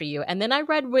read it after you. And then I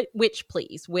read Witch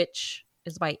Please, which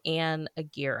is by Anne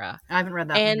Aguirre. I haven't read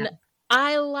that one yet.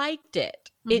 I liked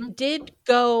it. it did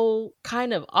go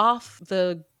kind of off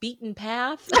the beaten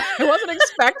path. I wasn't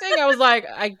expecting. I was like,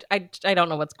 I don't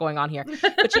know what's going on here.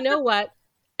 But you know what?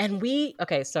 And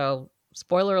so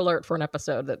spoiler alert for an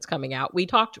episode that's coming out. We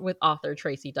talked with author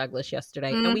Tracy Douglas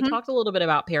yesterday, and we talked a little bit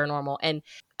about paranormal. And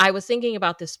I was thinking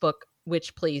about this book,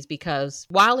 Witch Please, because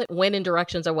while it went in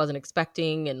directions I wasn't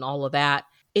expecting and all of that,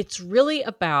 it's really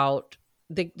about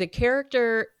the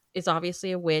character is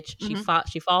obviously a witch.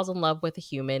 She falls in love with a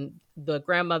human. The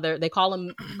grandmother, they call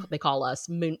us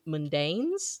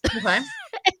mundanes. Okay.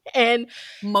 And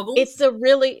Muggles. It's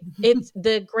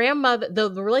the grandmother,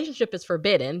 the relationship is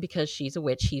forbidden because she's a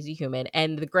witch, he's a human.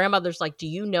 And the grandmother's like, do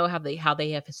you know how they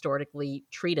have historically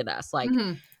treated us? Like,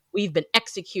 we've been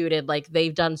executed. Like,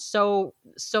 they've done so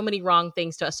many wrong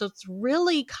things to us. So it's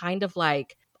really kind of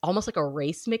like almost like a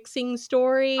race mixing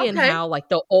story, and how like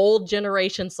the old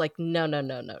generation's like, no,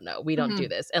 we don't do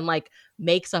this. And like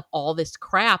makes up all this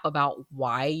crap about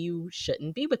why you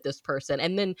shouldn't be with this person.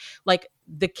 And then like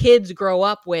the kids grow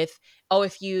up with, oh,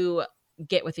 if you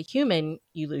get with a human,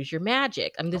 you lose your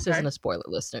magic. I mean, this isn't a spoiler,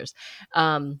 listeners.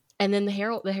 And then the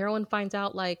heroine finds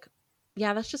out like,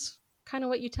 yeah, that's just kind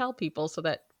of what you tell people so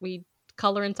that we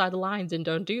color inside the lines and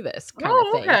don't do this kind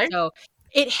of thing. Okay. So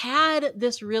it had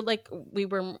this real, like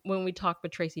when we talked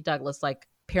with Tracy Douglas, like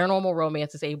paranormal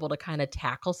romance is able to kind of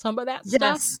tackle some of that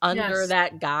stuff under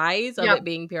that guise of it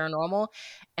being paranormal.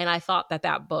 And I thought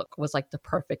that book was like the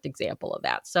perfect example of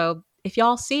that. So if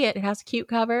y'all see it, it has a cute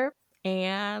cover.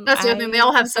 And that's the other thing. They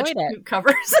all have such cute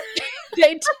covers.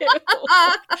 They do.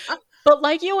 But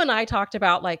like you and I talked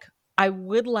about, like, I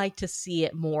would like to see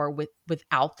it more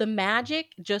without the magic,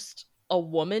 just a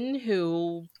woman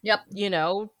who, you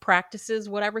know, practices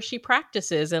whatever she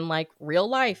practices in like real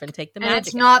life and take the magic. And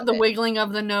it's not the wiggling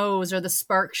of the nose or the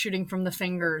spark shooting from the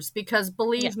fingers, because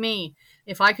believe me,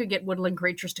 if I could get woodland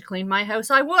creatures to clean my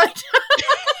house, I would.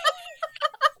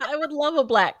 I would love a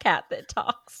black cat that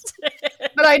talks.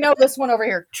 But I know this one over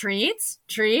here. Treats.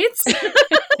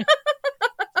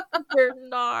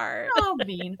 Bernard. Oh,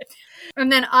 Bean.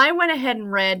 And then I went ahead and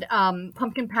read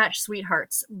Pumpkin Patch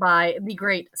Sweethearts by the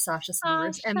great Sasha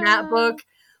Summers. And that book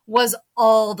was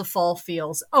all the fall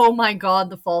feels. Oh my God,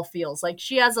 the fall feels. Like,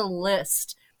 she has a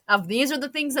list of these are the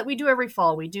things that we do every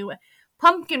fall. We do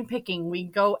pumpkin picking. We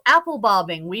go apple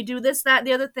bobbing. We do this, that,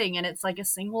 the other thing. And it's like a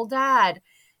single dad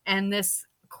and this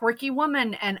quirky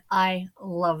woman. And I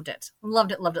loved it.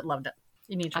 Loved it.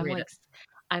 You need to read it.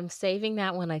 I'm saving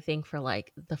that one, I think, for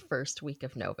like the first week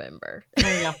of November.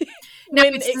 There you go. Now,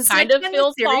 it kind of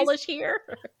feels fallish here.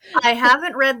 I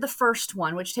haven't read the first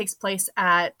one, which takes place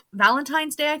at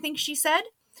Valentine's Day, I think she said.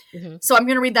 So I'm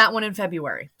going to read that one in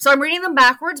February. So I'm reading them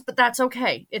backwards, but that's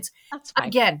okay. That's fine.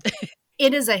 Again,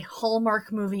 it is a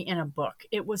Hallmark movie in a book.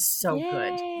 It was so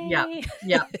good.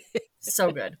 Yeah.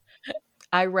 So good.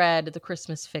 I read The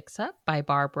Christmas Fix-Up by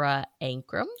Barbara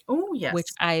Ankrum. Oh, yes. Which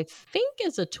I think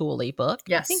is a Thule book.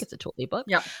 Yes. I think it's a Thule book.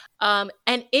 Yeah.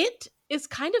 And it is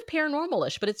kind of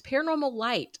paranormal-ish, but it's paranormal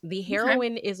light. The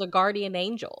heroine is a guardian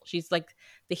angel. She's like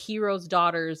the hero's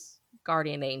daughter's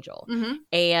guardian angel.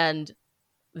 And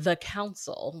the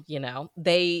council, you know,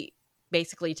 they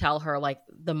basically tell her like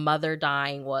the mother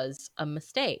dying was a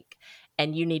mistake.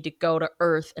 And you need to go to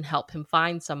Earth and help him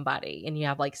find somebody. And you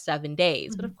have like 7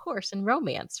 days. But of course,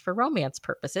 for romance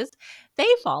purposes, they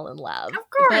fall in love. Of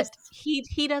course. But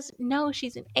he doesn't know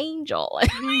she's an angel.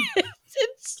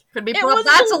 Could be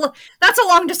that's a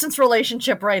long distance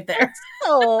relationship right there.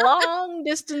 A long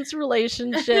distance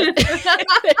relationship.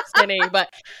 But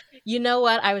you know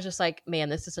what? I was just like, man,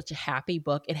 this is such a happy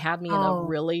book. It had me in a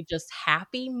really just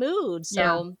happy mood.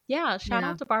 So shout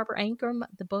out to Barbara Ankrum.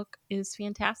 The book is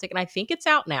fantastic. And I think it's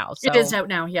out now. So it is out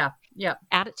now. Yeah.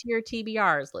 Add it to your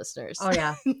TBRs, listeners. Oh,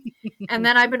 yeah. And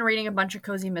then I've been reading a bunch of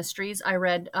cozy mysteries. I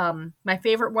read, my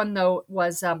favorite one, though,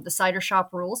 was The Cider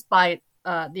Shop Rules by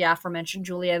the aforementioned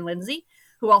Julianne Lindsay,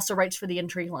 who also writes for the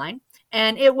Intrigue line.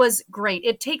 And it was great.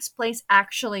 It takes place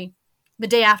actually the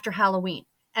day after Halloween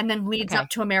and then leads up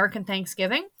to American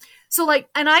Thanksgiving. So like,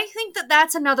 and I think that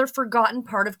that's another forgotten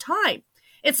part of time.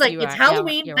 It's like, it's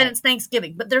Halloween, then it's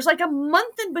Thanksgiving, but there's like a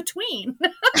month in between.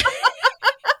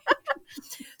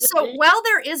 So while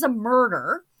there is a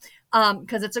murder,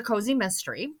 because it's a cozy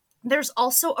mystery, there's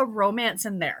also a romance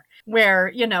in there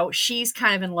where, you know, she's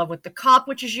kind of in love with the cop,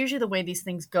 which is usually the way these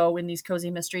things go in these cozy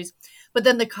mysteries. But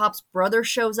then the cop's brother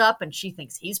shows up and she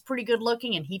thinks he's pretty good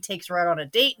looking and he takes her out on a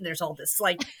date. And there's all this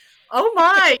like oh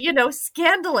my,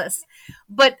 scandalous.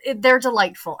 But they're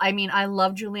delightful. I mean, I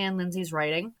love Julianne Lindsay's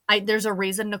writing. There's a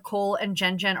reason Nicole and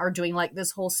Jen are doing like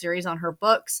this whole series on her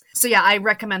books. So yeah, I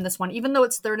recommend this one. Even though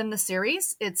it's third in the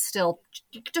series, it's still,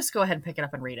 you could just go ahead and pick it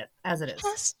up and read it as it is.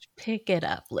 Just pick it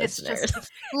up, listeners.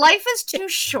 Life is too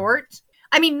short.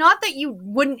 I mean, not that you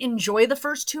wouldn't enjoy the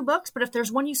first 2 books, but if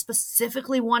there's one you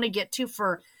specifically want to get to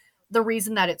for the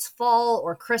reason that it's fall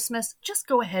or Christmas, just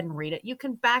go ahead and read it. You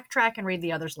can backtrack and read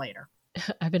the others later.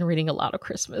 I've been reading a lot of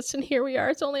Christmas, and here we are.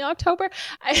 It's only October.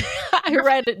 I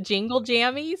read Jingle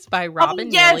Jammies by Robin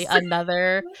Neely,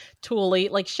 another Thule.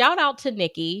 Like, shout out to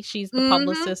Nikki. She's the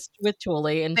publicist with Thule,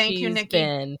 and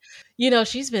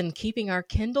she's been keeping our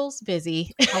Kindles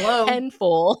busy. Hello. And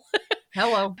full.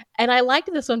 Hello. And I liked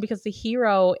this one because the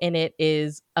hero in it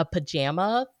is a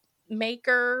pajama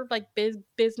maker, like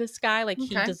business guy. Like,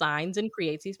 he designs and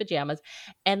creates these pajamas,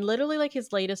 and literally, like,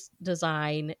 his latest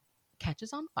design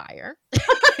catches on fire.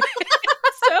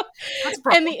 So,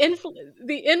 and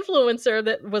the influencer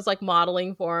that was like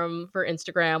modeling for him for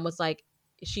Instagram was like,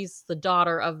 she's the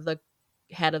daughter of the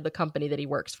head of the company that he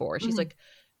works for. She's like,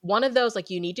 one of those, like,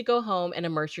 you need to go home and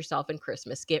immerse yourself in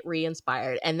Christmas, get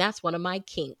re-inspired. And that's one of my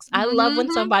kinks. I love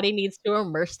when somebody needs to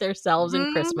immerse themselves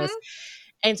in Christmas.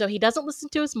 And so he doesn't listen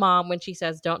to his mom when she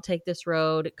says, don't take this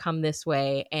road, come this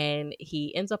way. And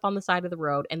he ends up on the side of the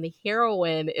road. And the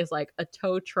heroine is like a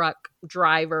tow truck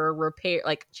driver, repair.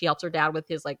 Like, she helps her dad with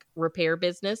his like repair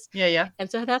business. Yeah. And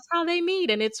so that's how they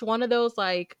meet. And it's one of those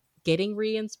like getting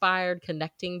re-inspired,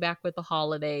 connecting back with the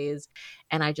holidays.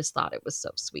 And I just thought it was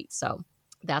so sweet. So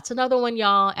that's another one,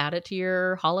 y'all. Add it to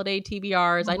your holiday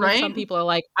TBRs. I know some people are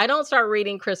like, I don't start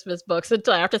reading Christmas books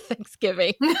until after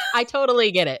Thanksgiving. I totally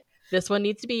get it. This one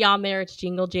needs to be on there. It's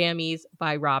Jingle Jammies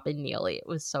by Robin Neely. It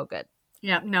was so good.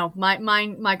 Yeah, no,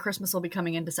 my Christmas will be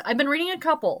coming in December. I've been reading a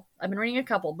couple,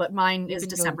 but mine is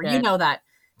December. You know that.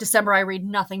 December, I read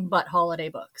nothing but holiday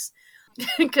books.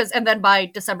 And then by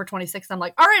December 26th, I'm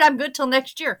like, all right, I'm good till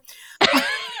next year.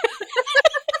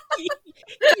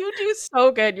 You do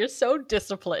so good. You're so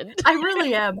disciplined. I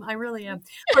really am.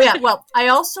 Oh yeah, well, I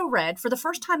also read for the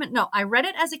first time. I read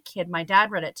it as a kid. My dad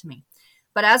read it to me.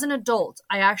 But as an adult,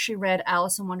 I actually read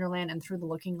Alice in Wonderland and Through the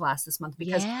Looking Glass this month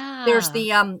because there's the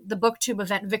BookTube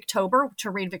event Victober to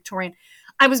read Victorian.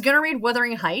 I was going to read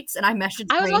Wuthering Heights, and I messaged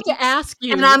I was about to ask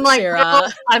you, and I'm like, Sarah.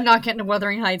 Oh, I'm not getting to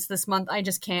Wuthering Heights this month. I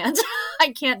just can't.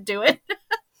 I can't do it.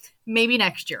 Maybe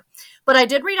next year. But I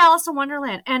did read Alice in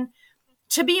Wonderland, and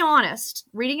to be honest,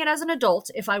 reading it as an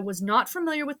adult, if I was not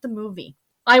familiar with the movie,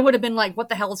 I would have been like, what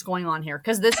the hell is going on here?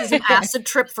 Because this is an acid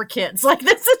trip for kids. Like,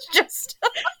 this is just...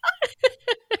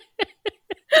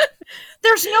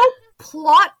 There's no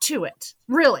plot to it,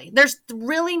 really. There's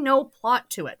really no plot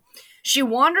to it. She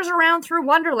wanders around through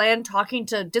Wonderland talking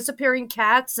to disappearing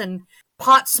cats and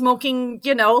pot-smoking,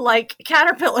 like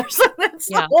caterpillars. That's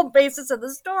the whole basis of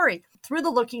the story. Through the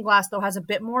Looking Glass, though, has a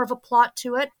bit more of a plot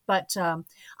to it, but I'm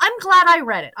glad I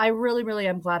read it. I really, really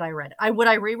am glad I read it. Would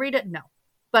I reread it? No.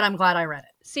 But I'm glad I read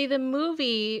it. See, the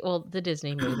movie, well, the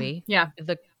Disney movie. Yeah.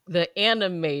 The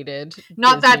animated.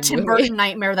 Not Disney that Tim Burton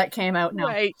nightmare that came out, no.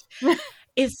 Right.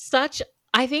 It's such...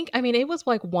 it was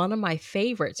like one of my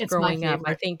favorites growing up.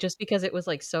 I think just because it was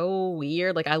like so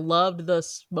weird. Like, I loved the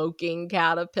smoking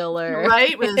caterpillar.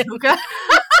 Right? With his hookah.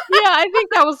 Yeah, I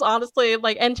think that was honestly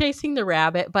like, and Chasing the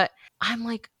Rabbit. But I'm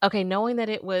like, okay, knowing that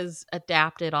it was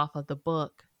adapted off of the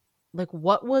book, like,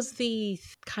 what was the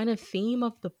kind of theme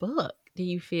of the book? Do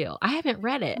you feel? I haven't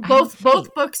read it. Both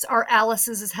books are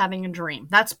Alice's is having a dream.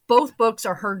 Both books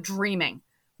are her dreaming.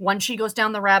 One, she goes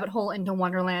down the rabbit hole into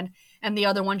Wonderland, and the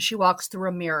other one, she walks through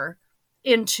a mirror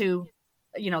into,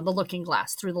 the Looking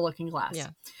Glass, through the Looking Glass. Yeah.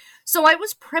 So I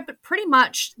was pretty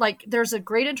much like, there's a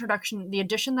great introduction. The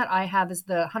edition that I have is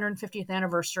the 150th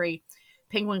anniversary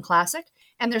Penguin Classic.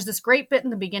 And there's this great bit in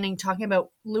the beginning talking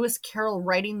about Lewis Carroll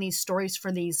writing these stories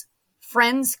for these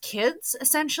friends' kids,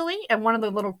 essentially. And one of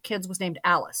the little kids was named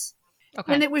Alice.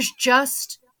 Okay. And it was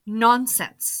just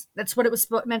nonsense. That's what it was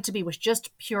meant to be, was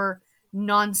just pure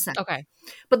nonsense. Okay.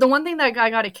 But the one thing that I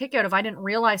got a kick out of, I didn't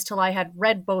realize till I had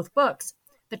read both books,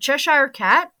 the Cheshire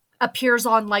Cat appears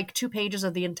on like 2 pages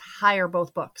of the entire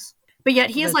both books. But yet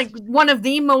he is like one of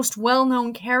the most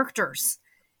well-known characters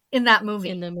in that movie.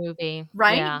 In the movie.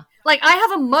 Right? Yeah. Like, I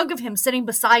have a mug of him sitting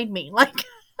beside me. Like,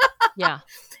 yeah.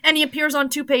 And he appears on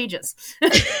 2 pages.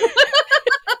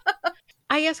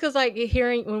 I guess because, like,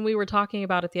 hearing when we were talking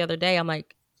about it the other day, I'm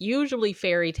like, usually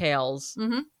fairy tales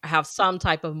have some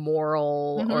type of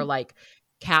moral or like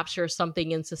capture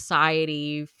something in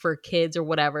society for kids or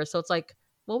whatever. So it's like,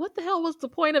 well, what the hell was the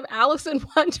point of Alice in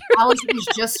Wonderland? Alice was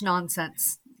just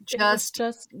nonsense.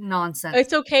 just nonsense.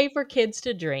 It's okay for kids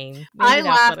to dream. Maybe I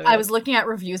laughed. I was looking at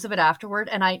reviews of it afterward,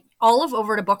 and Olive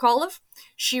over to Book Olive,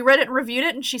 she read it and reviewed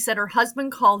it, and she said her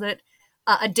husband called it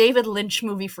a David Lynch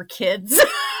movie for kids.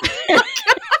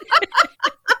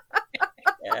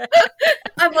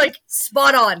 I'm like,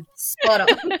 spot on.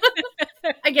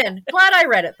 Again, glad I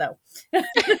read it though.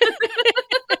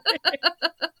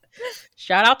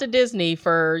 Shout out to Disney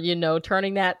for,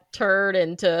 turning that turd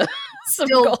into some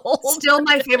gold. Still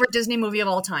my favorite Disney movie of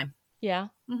all time. Yeah.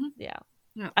 Mm-hmm. Yeah.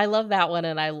 I love that one,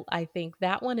 and I think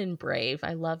that one in Brave.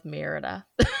 I love Merida.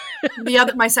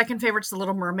 My second favorite's The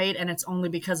Little Mermaid, and it's only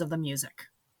because of the music.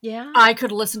 Yeah. I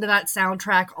could listen to that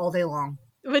soundtrack all day long.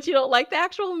 But you don't like the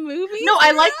actual movie? No,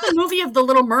 I like the movie of The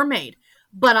Little Mermaid,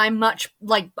 but I'm much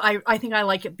like I think I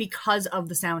like it because of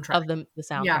the soundtrack. Of the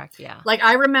soundtrack, yeah. Like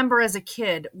I remember as a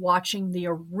kid watching the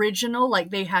original, like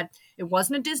it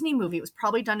wasn't a Disney movie, it was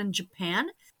probably done in Japan,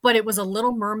 but it was a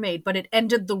Little Mermaid, but it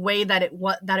ended the way that it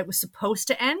was supposed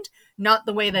to end, not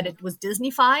the way that it was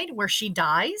Disney-fied, where she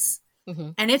dies. Mm-hmm.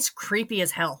 And it's creepy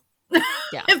as hell.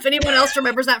 Yeah. If anyone else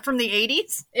remembers that from the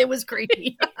 80s, it was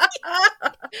creepy.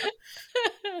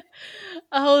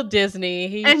 Oh,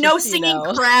 Disney. And no singing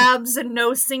crabs and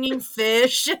no singing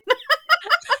fish.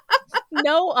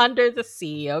 No Under the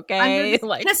Sea, okay?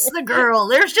 Kiss the Girl.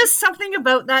 There's just something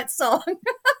about that song.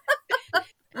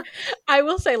 I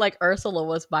will say, Ursula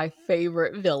was my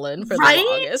favorite villain for the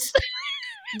longest.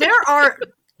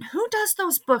 Who does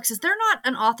those books? Is there not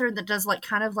an author that does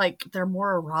they're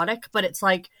more erotic, but it's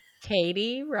like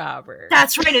Katie Roberts.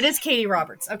 That's right. It is Katie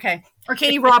Roberts. Okay. Or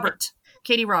Katie Robert.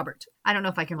 Katie Robert. I don't know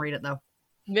if I can read it though.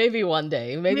 Maybe one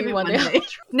day. Maybe one day.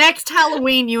 Next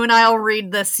Halloween, you and I'll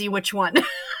read the See Which One.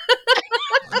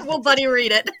 We'll buddy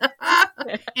read it.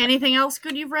 Anything else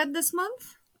good you've read this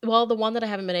month? Well, the one that I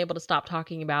haven't been able to stop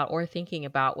talking about or thinking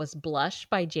about was Blush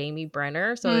by Jamie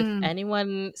Brenner. So if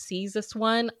anyone sees this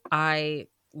one, I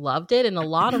loved it. In a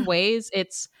lot of ways,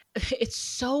 it's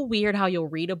so weird how you'll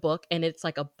read a book and it's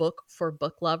like a book for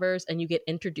book lovers and you get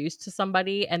introduced to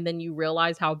somebody and then you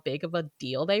realize how big of a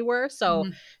deal they were. So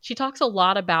she talks a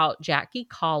lot about Jackie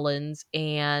Collins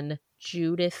and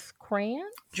Judith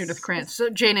Krantz. So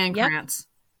Jane Ann Krantz.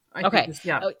 Okay.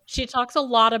 She talks a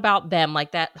lot about them,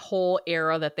 like that whole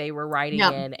era that they were writing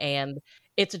in, and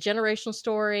it's a generational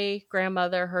story,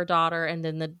 grandmother, her daughter, and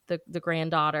then the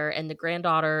granddaughter, and the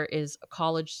granddaughter is a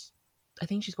college, I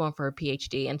think she's going for her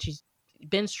PhD, and she's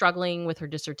been struggling with her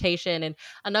dissertation, and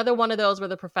another one of those where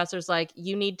the professor's like,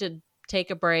 you need to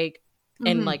take a break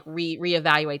and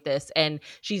reevaluate this. And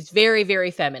she's very,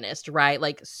 very feminist, right?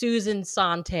 Like Susan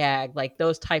Sontag, like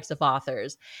those types of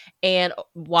authors. And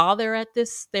while they're at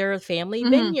their family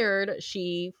vineyard,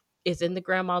 she is in the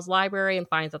grandma's library and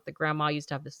finds out the grandma used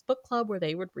to have this book club where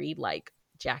they would read like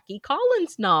Jackie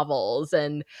Collins novels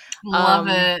and love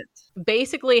it.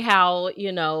 Basically how,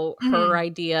 her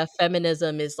idea of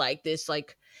feminism is like this,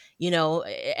 like,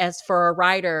 as for a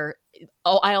writer,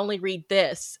 I only read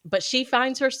this, but she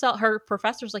finds her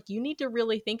professor's like, you need to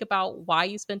really think about why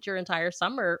you spent your entire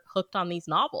summer hooked on these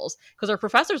novels. Because her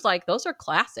professor's like, those are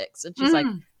classics. And she's like,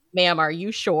 ma'am, are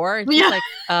you sure? And she's like,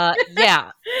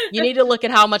 yeah, you need to look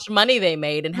at how much money they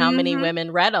made and how many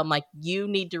women read them. Like, you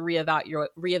need to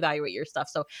reevaluate your stuff.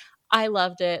 So I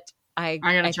loved it. I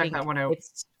gotta check that one out.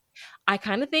 I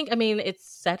kind of think, it's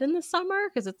set in the summer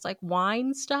because it's like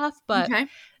wine stuff, but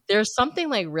there's something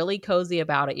like really cozy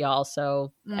about it, y'all.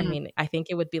 So, I think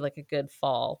it would be like a good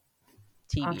fall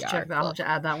TBR. I'll have to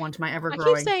add that one to my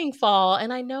ever-growing. I keep saying fall,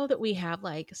 and I know that we have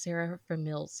like Sarah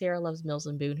Loves Mills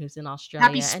and Boone, who's in Australia.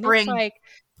 Happy spring. And it's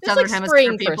Southern like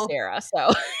spring for Sarah.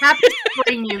 So happy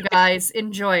spring, you guys.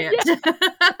 Enjoy it.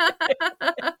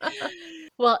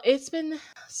 Well, it's been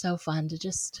so fun to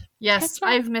just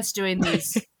I've missed doing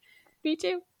these. Me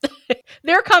too.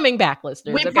 They're coming back,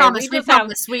 listeners. We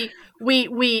promise.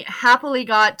 We happily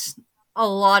got a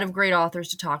lot of great authors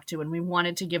to talk to, and we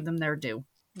wanted to give them their due.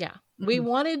 Yeah. We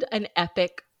wanted an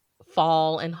epic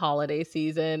fall and holiday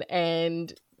season,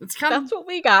 and that's what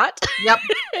we got. Yep.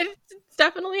 It's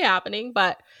definitely happening,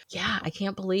 but yeah, I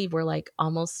can't believe we're like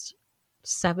almost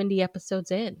 70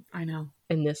 episodes in. I know.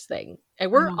 In this thing.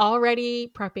 And we're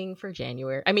already prepping for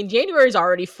January. January's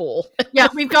already full. Yeah,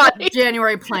 we've got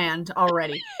January planned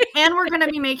already. And we're going to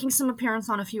be making some appearance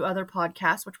on a few other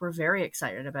podcasts, which we're very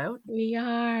excited about. We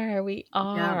are.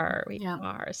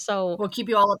 So we'll keep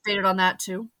you all updated on that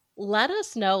too. Let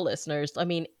us know, listeners.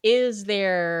 Is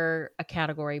there a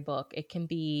category book? It can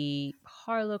be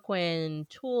Harlequin,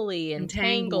 Thule,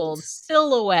 Entangled,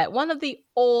 Silhouette, one of the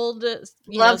old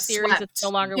series that's no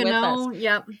longer with us.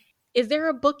 Yep. Is there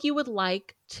a book you would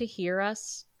like to hear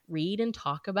us read and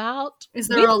talk about? Is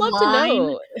there We'd a love to line?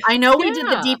 know. I know we did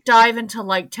the Yeah. deep dive into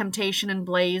like Temptation and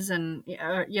Blaze, and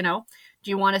you know,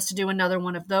 do you want us to do another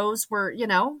one of those where, you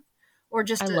know, or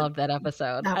just I love that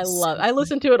episode. that was so I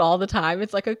listen to it all the time.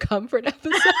 It's like a comfort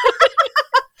episode.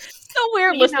 So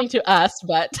weird you know, listening to us,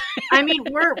 but I mean,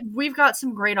 we've got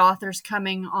some great authors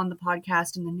coming on the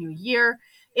podcast in the new year.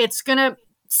 It's gonna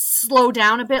slow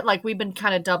down a bit, like we've been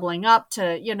kind of doubling up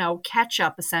to, you know, catch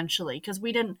up essentially, because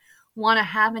we didn't want to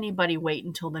have anybody wait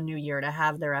until the new year to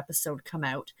have their episode come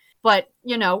out. But,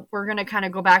 you know, we're gonna kind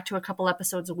of go back to a couple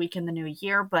episodes a week in the new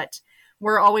year, but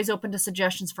we're always open to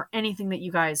suggestions for anything that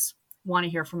you guys want to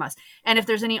hear from us. And if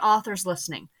there's any authors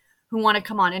listening who want to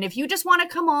come on, and if you just want to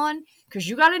come on because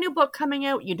you got a new book coming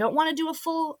out, you don't want to do a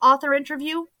full author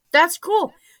interview, that's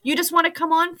cool. You just want to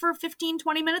come on for 15,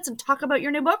 20 minutes and talk about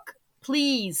your new book,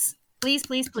 please, please,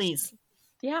 please, please.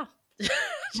 yeah. Just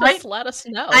Right? let us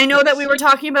know. I know that we were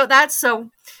talking about that, so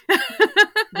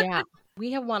Yeah.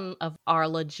 We have one of our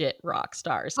legit rock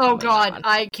stars. oh coming God, on.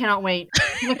 I cannot wait.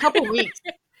 In a couple weeks.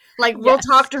 Like, we'll Yes.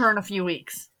 talk to her in a few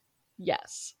weeks.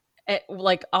 Yes.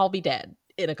 Like, I'll be dead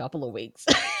in a couple of weeks.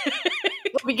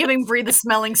 We'll be giving Bree the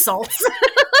smelling salts.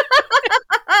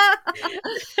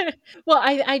 Well,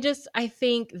 I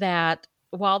think that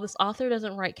while this author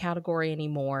doesn't write category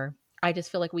anymore, I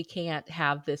just feel like we can't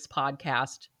have this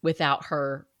podcast without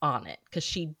her on it because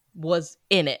she was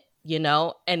in it, you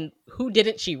know? And who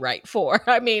didn't she write for?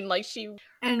 I mean, like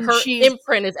And her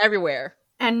imprint is everywhere.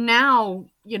 And now,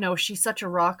 you know, she's such a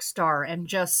rock star and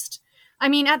just, I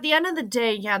mean, at the end of the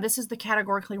day, yeah, this is the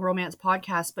Categorically Romance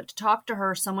podcast, but to talk to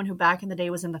her, someone who back in the day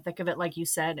was in the thick of it, like you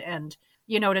said, and,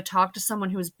 you know, to talk to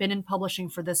someone who's been in publishing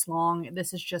for this long,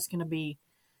 this is just going to be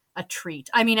a treat.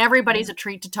 I mean, everybody's a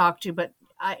treat to talk to, but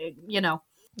you know,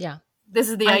 Yeah. this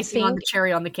is the icing on the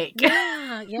cherry on the cake.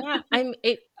 Yeah, yeah.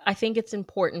 I think it's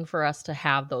important for us to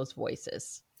have those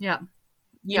voices. Yeah.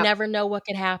 You Yep. never know what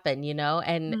could happen, you know?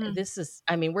 And Mhm. this is,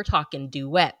 I mean, we're talking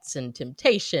duets and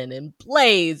Temptation and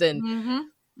Blaze and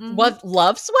what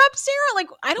Love Swept, Sarah? Like,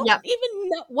 I don't Yep. even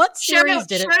know what Shout series out,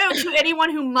 did shout out to anyone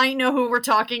who might know who we're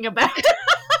talking about.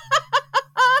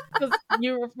 Because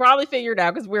you probably figured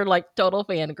out because we're like total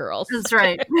fangirls. That's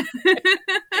right.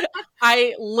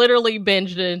 I literally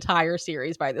binged an entire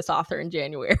series by this author in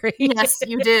January. Yes,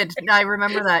 you did. I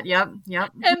remember that. Yep.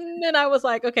 Yep. And then I was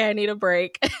like, okay, I need a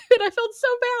break. And I felt so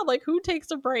bad. Like, who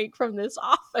takes a break from this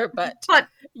author? But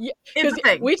it's because a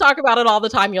thing. we talk about it all the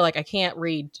time. You're like, I can't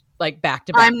read like back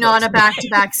to back. I'm not a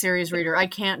back-to-back series reader. I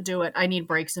can't do it. I need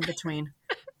breaks in between.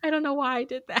 I don't know why I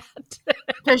did that.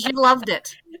 Because you loved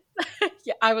it.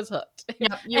 Yeah, I was hooked.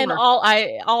 Yep, you and were.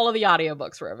 all of the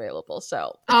audiobooks were available.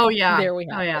 So Oh, yeah. there we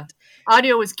have Oh, yeah. it.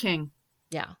 Audio is king.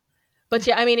 Yeah. But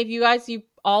yeah, I mean, if you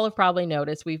all have probably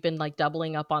noticed, we've been like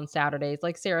doubling up on Saturdays.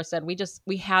 Like Sarah said, we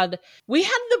had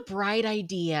the bright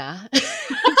idea.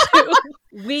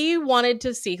 We wanted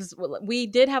to see, because we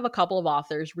did have a couple of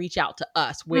authors reach out to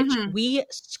us, which we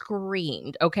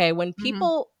screamed. Okay. When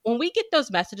we get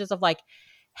those messages of like,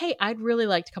 hey, I'd really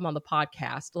like to come on the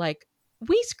podcast. Like,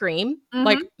 we scream,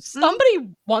 like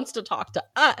somebody wants to talk to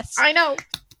us. I know.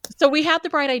 So we had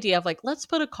the bright idea of like, let's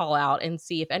put a call out and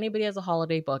see if anybody has a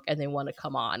holiday book and they want to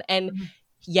come on. And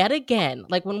yet again,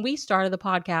 like when we started the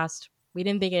podcast, we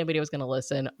didn't think anybody was going to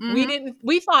listen.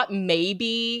 We thought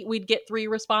maybe we'd get 3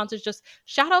 responses. Just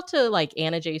shout out to like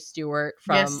Anna J. Stewart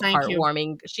from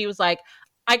Heartwarming. She was like,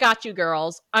 I got you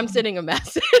girls. I'm sending a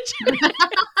message.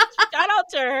 Shout out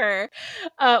to her.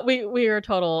 We were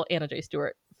total Anna J.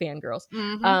 Stewart fangirls.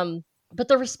 But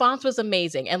the response was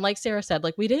amazing. And like Sarah said,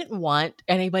 like we didn't want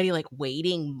anybody like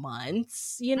waiting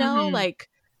months, you know, like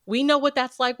we know what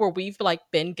that's like where we've like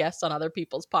been guests on other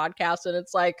people's podcasts and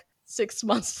it's like 6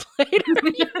 months later,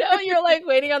 you know, you're like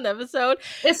waiting on the episode.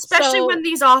 Especially when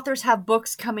these authors have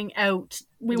books coming out.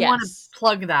 We want to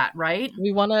plug that, right?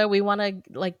 We want to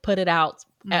like put it out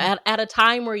at a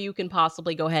time where you can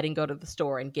possibly go ahead and go to the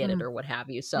store and get it or what have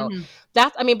you. So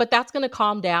but that's going to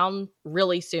calm down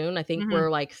really soon. I think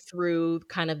we're like through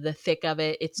kind of the thick of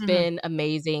it. It's been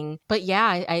amazing. But yeah,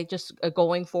 I just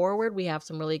going forward, we have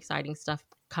some really exciting stuff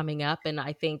coming up. And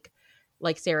I think,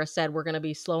 like Sarah said, we're going to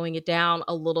be slowing it down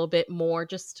a little bit more,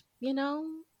 just, you know,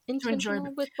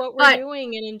 intentional with what we're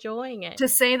doing and enjoying it. To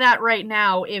say that right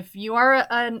now, if you are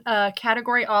a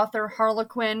category author,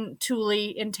 Harlequin,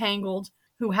 Thule, Entangled,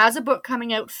 who has a book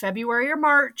coming out February or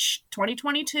March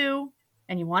 2022,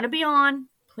 and you want to be on,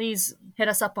 please hit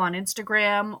us up on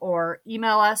Instagram or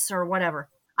email us or whatever.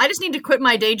 I just need to quit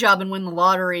my day job and win the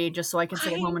lottery just so I can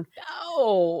sit at home. And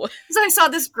so I saw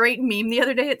this great meme the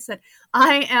other day. It said,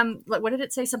 I am, what did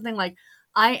it say? Something like,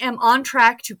 I am on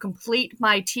track to complete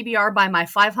my TBR by my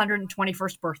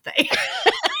 521st birthday.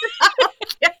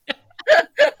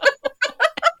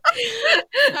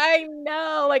 I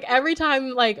know. Like every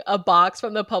time like a box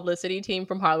from the publicity team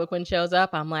from Harlequin shows up,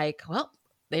 I'm like, well,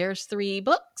 there's 3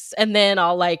 books. And then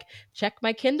I'll like check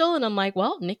my Kindle and I'm like,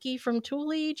 well, Nikki from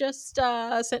Thule just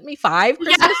sent me 5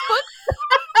 Christmas books.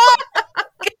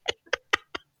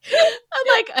 I'm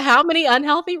like, how many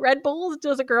unhealthy Red Bulls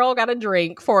does a girl got to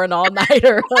drink for an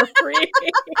all-nighter of free?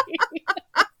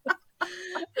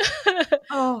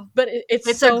 But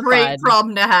it's so a great fun.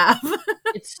 problem to have.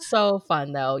 It's so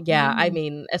fun though. Yeah, I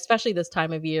mean, especially this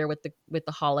time of year with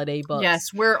the holiday books.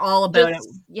 Yes, we're all about it.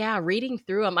 Yeah, reading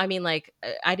through them. I mean, like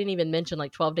I didn't even mention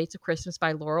like 12 Dates of Christmas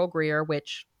by Laurel Greer,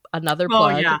 which another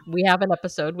plug. Yeah. We have an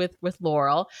episode with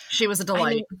Laurel. She was a delight. I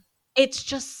mean, it's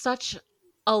just such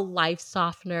a life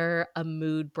softener, a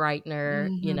mood brightener,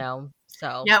 you know.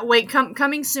 So yeah, wait,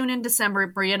 coming soon in December,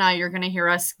 Brie and I, you're going to hear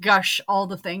us gush all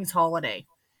the things holiday.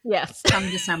 Yes, come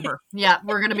December. Yeah,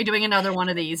 we're going to be doing another one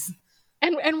of these,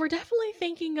 and we're definitely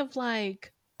thinking of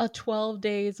like a 12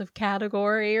 days of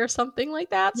category or something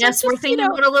like that. So yes, we're thinking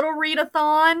about a little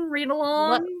readathon, read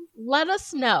along. Let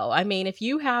us know. I mean, if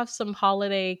you have some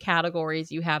holiday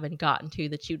categories you haven't gotten to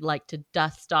that you'd like to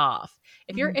dust off,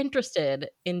 if you're interested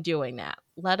in doing that,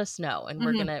 let us know. And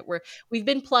we've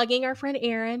been plugging our friend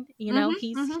Aaron. You know,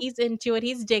 he's into it.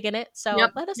 He's digging it. So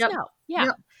let us know.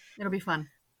 Yeah, it'll be fun.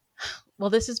 Well,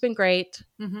 this has been great.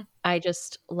 I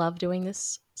just love doing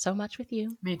this so much with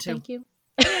you. Me too. Thank you.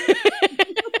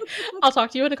 I'll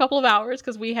talk to you in a couple of hours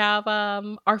because we have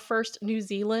our first New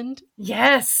Zealand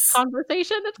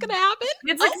conversation that's going to happen.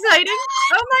 It's exciting.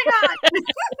 Oh my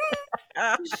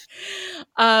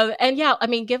God. And yeah, I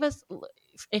mean, give us,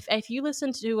 if you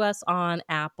listen to us on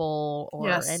Apple or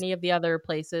any of the other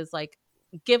places, like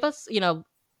give us,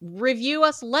 review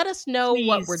us, let us know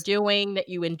what we're doing that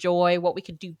you enjoy, what we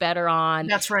could do better on.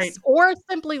 That's right. Or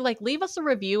simply like leave us a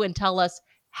review and tell us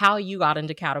how you got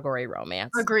into category romance.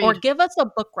 Agreed. Or give us a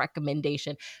book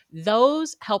recommendation.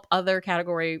 Those help other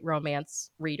category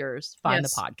romance readers find the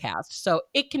podcast. So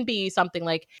it can be something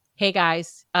like, hey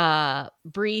guys,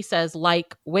 Bree says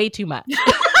like way too much.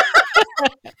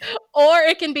 Or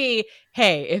it can be,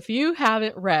 hey, if you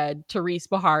haven't read Therese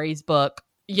Bahari's book,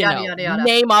 yada.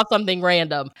 Name off something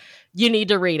random, you need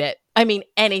to read it. I mean,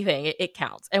 anything, it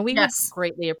counts. And we would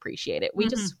greatly appreciate it.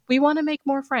 We want to make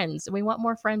more friends. We want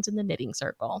more friends in the knitting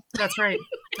circle. That's right.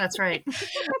 That's right.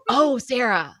 Oh,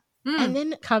 Sarah. And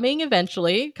then coming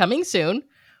soon,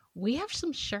 we have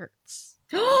some shirts.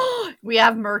 We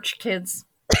have merch, kids.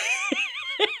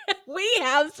 We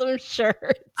have some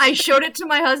shirts. I showed it to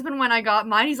my husband when I got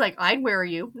mine. He's like, I'd wear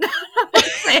you.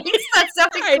 Thanks. That's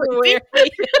something I'd wear you.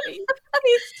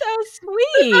 He's so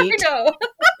sweet. I know.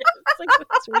 It's like the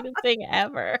sweetest thing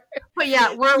ever. But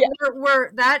yeah,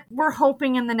 we're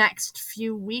hoping in the next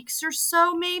few weeks or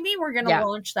so, maybe we're going to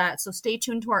launch that. So stay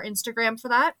tuned to our Instagram for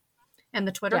that and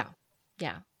the Twitter.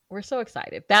 Yeah. We're so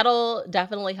excited. That'll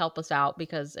definitely help us out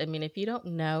because, I mean, if you don't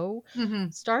know,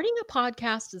 starting a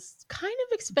podcast is kind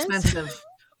of expensive.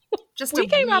 Just we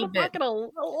came out of pocket a lot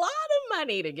of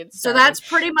money to get started. So that's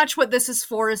pretty much what this is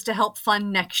for, is to help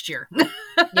fund next year.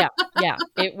 Yeah.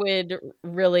 It would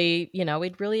really,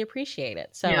 we'd really appreciate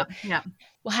it. So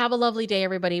well, have a lovely day,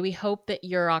 everybody. We hope that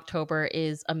your October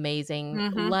is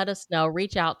amazing. Let us know.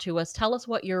 Reach out to us. Tell us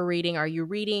what you're reading. Are you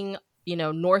reading,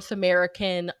 North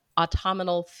American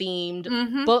autumnal themed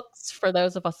books for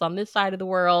those of us on this side of the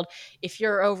world? If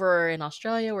you're over in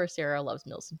Australia where Sarah Loves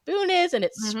Mills and Boone is and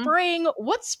it's spring,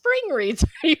 what spring reads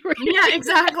are you reading? Yeah,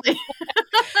 exactly.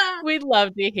 We'd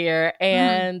love to hear.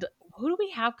 And who do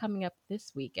we have coming up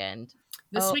this weekend?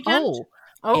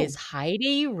 Is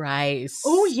Heidi Rice.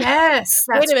 Oh, yes.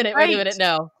 Wait a minute.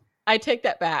 No, I take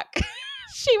that back.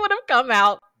 She would have come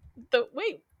out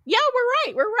Yeah,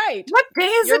 we're right. What day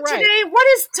is it today? What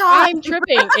is time? I'm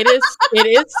tripping. It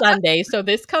is Sunday, so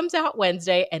this comes out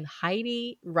Wednesday, and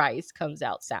Heidi Rice comes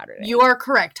out Saturday. You are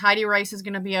correct. Heidi Rice is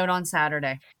going to be out on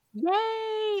Saturday.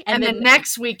 Yay! And then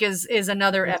next week is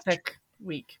another epic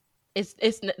week. It's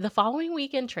the following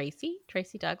weekend. Tracy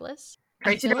Douglas.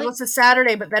 Tracy Douglas is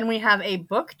Saturday, but then we have a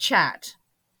book chat.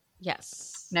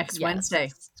 Yes. Next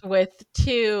Wednesday. With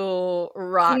 2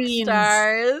 rock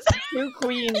stars. 2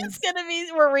 queens. It's going to be,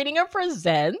 we're reading a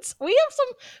presents. We have some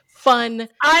fun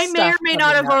I may or may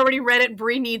not have already read it.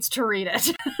 Brie needs to read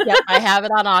it. Yeah, I have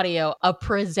it on audio. A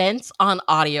presents on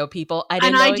audio, people. I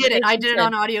did it. I did it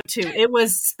on audio too. It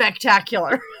was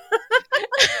spectacular.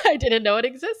 I didn't know it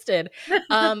existed.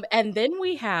 And then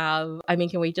we have,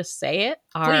 can we just say it?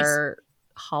 Our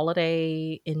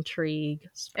holiday intrigue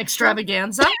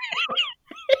extravaganza.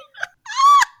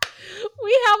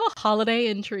 have a holiday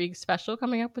intrigue special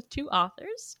coming up with 2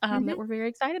 authors that we're very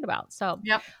excited about. So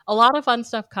a lot of fun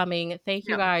stuff coming. Thank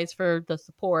you guys for the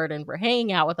support and for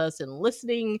hanging out with us and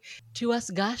listening to us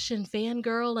gush and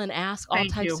fangirl and ask all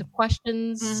types of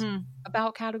questions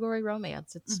about category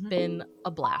romance. It's been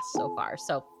a blast so far.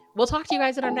 So we'll talk to you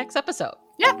guys in our next episode.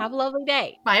 Yeah. Have a lovely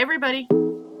day. Bye, everybody.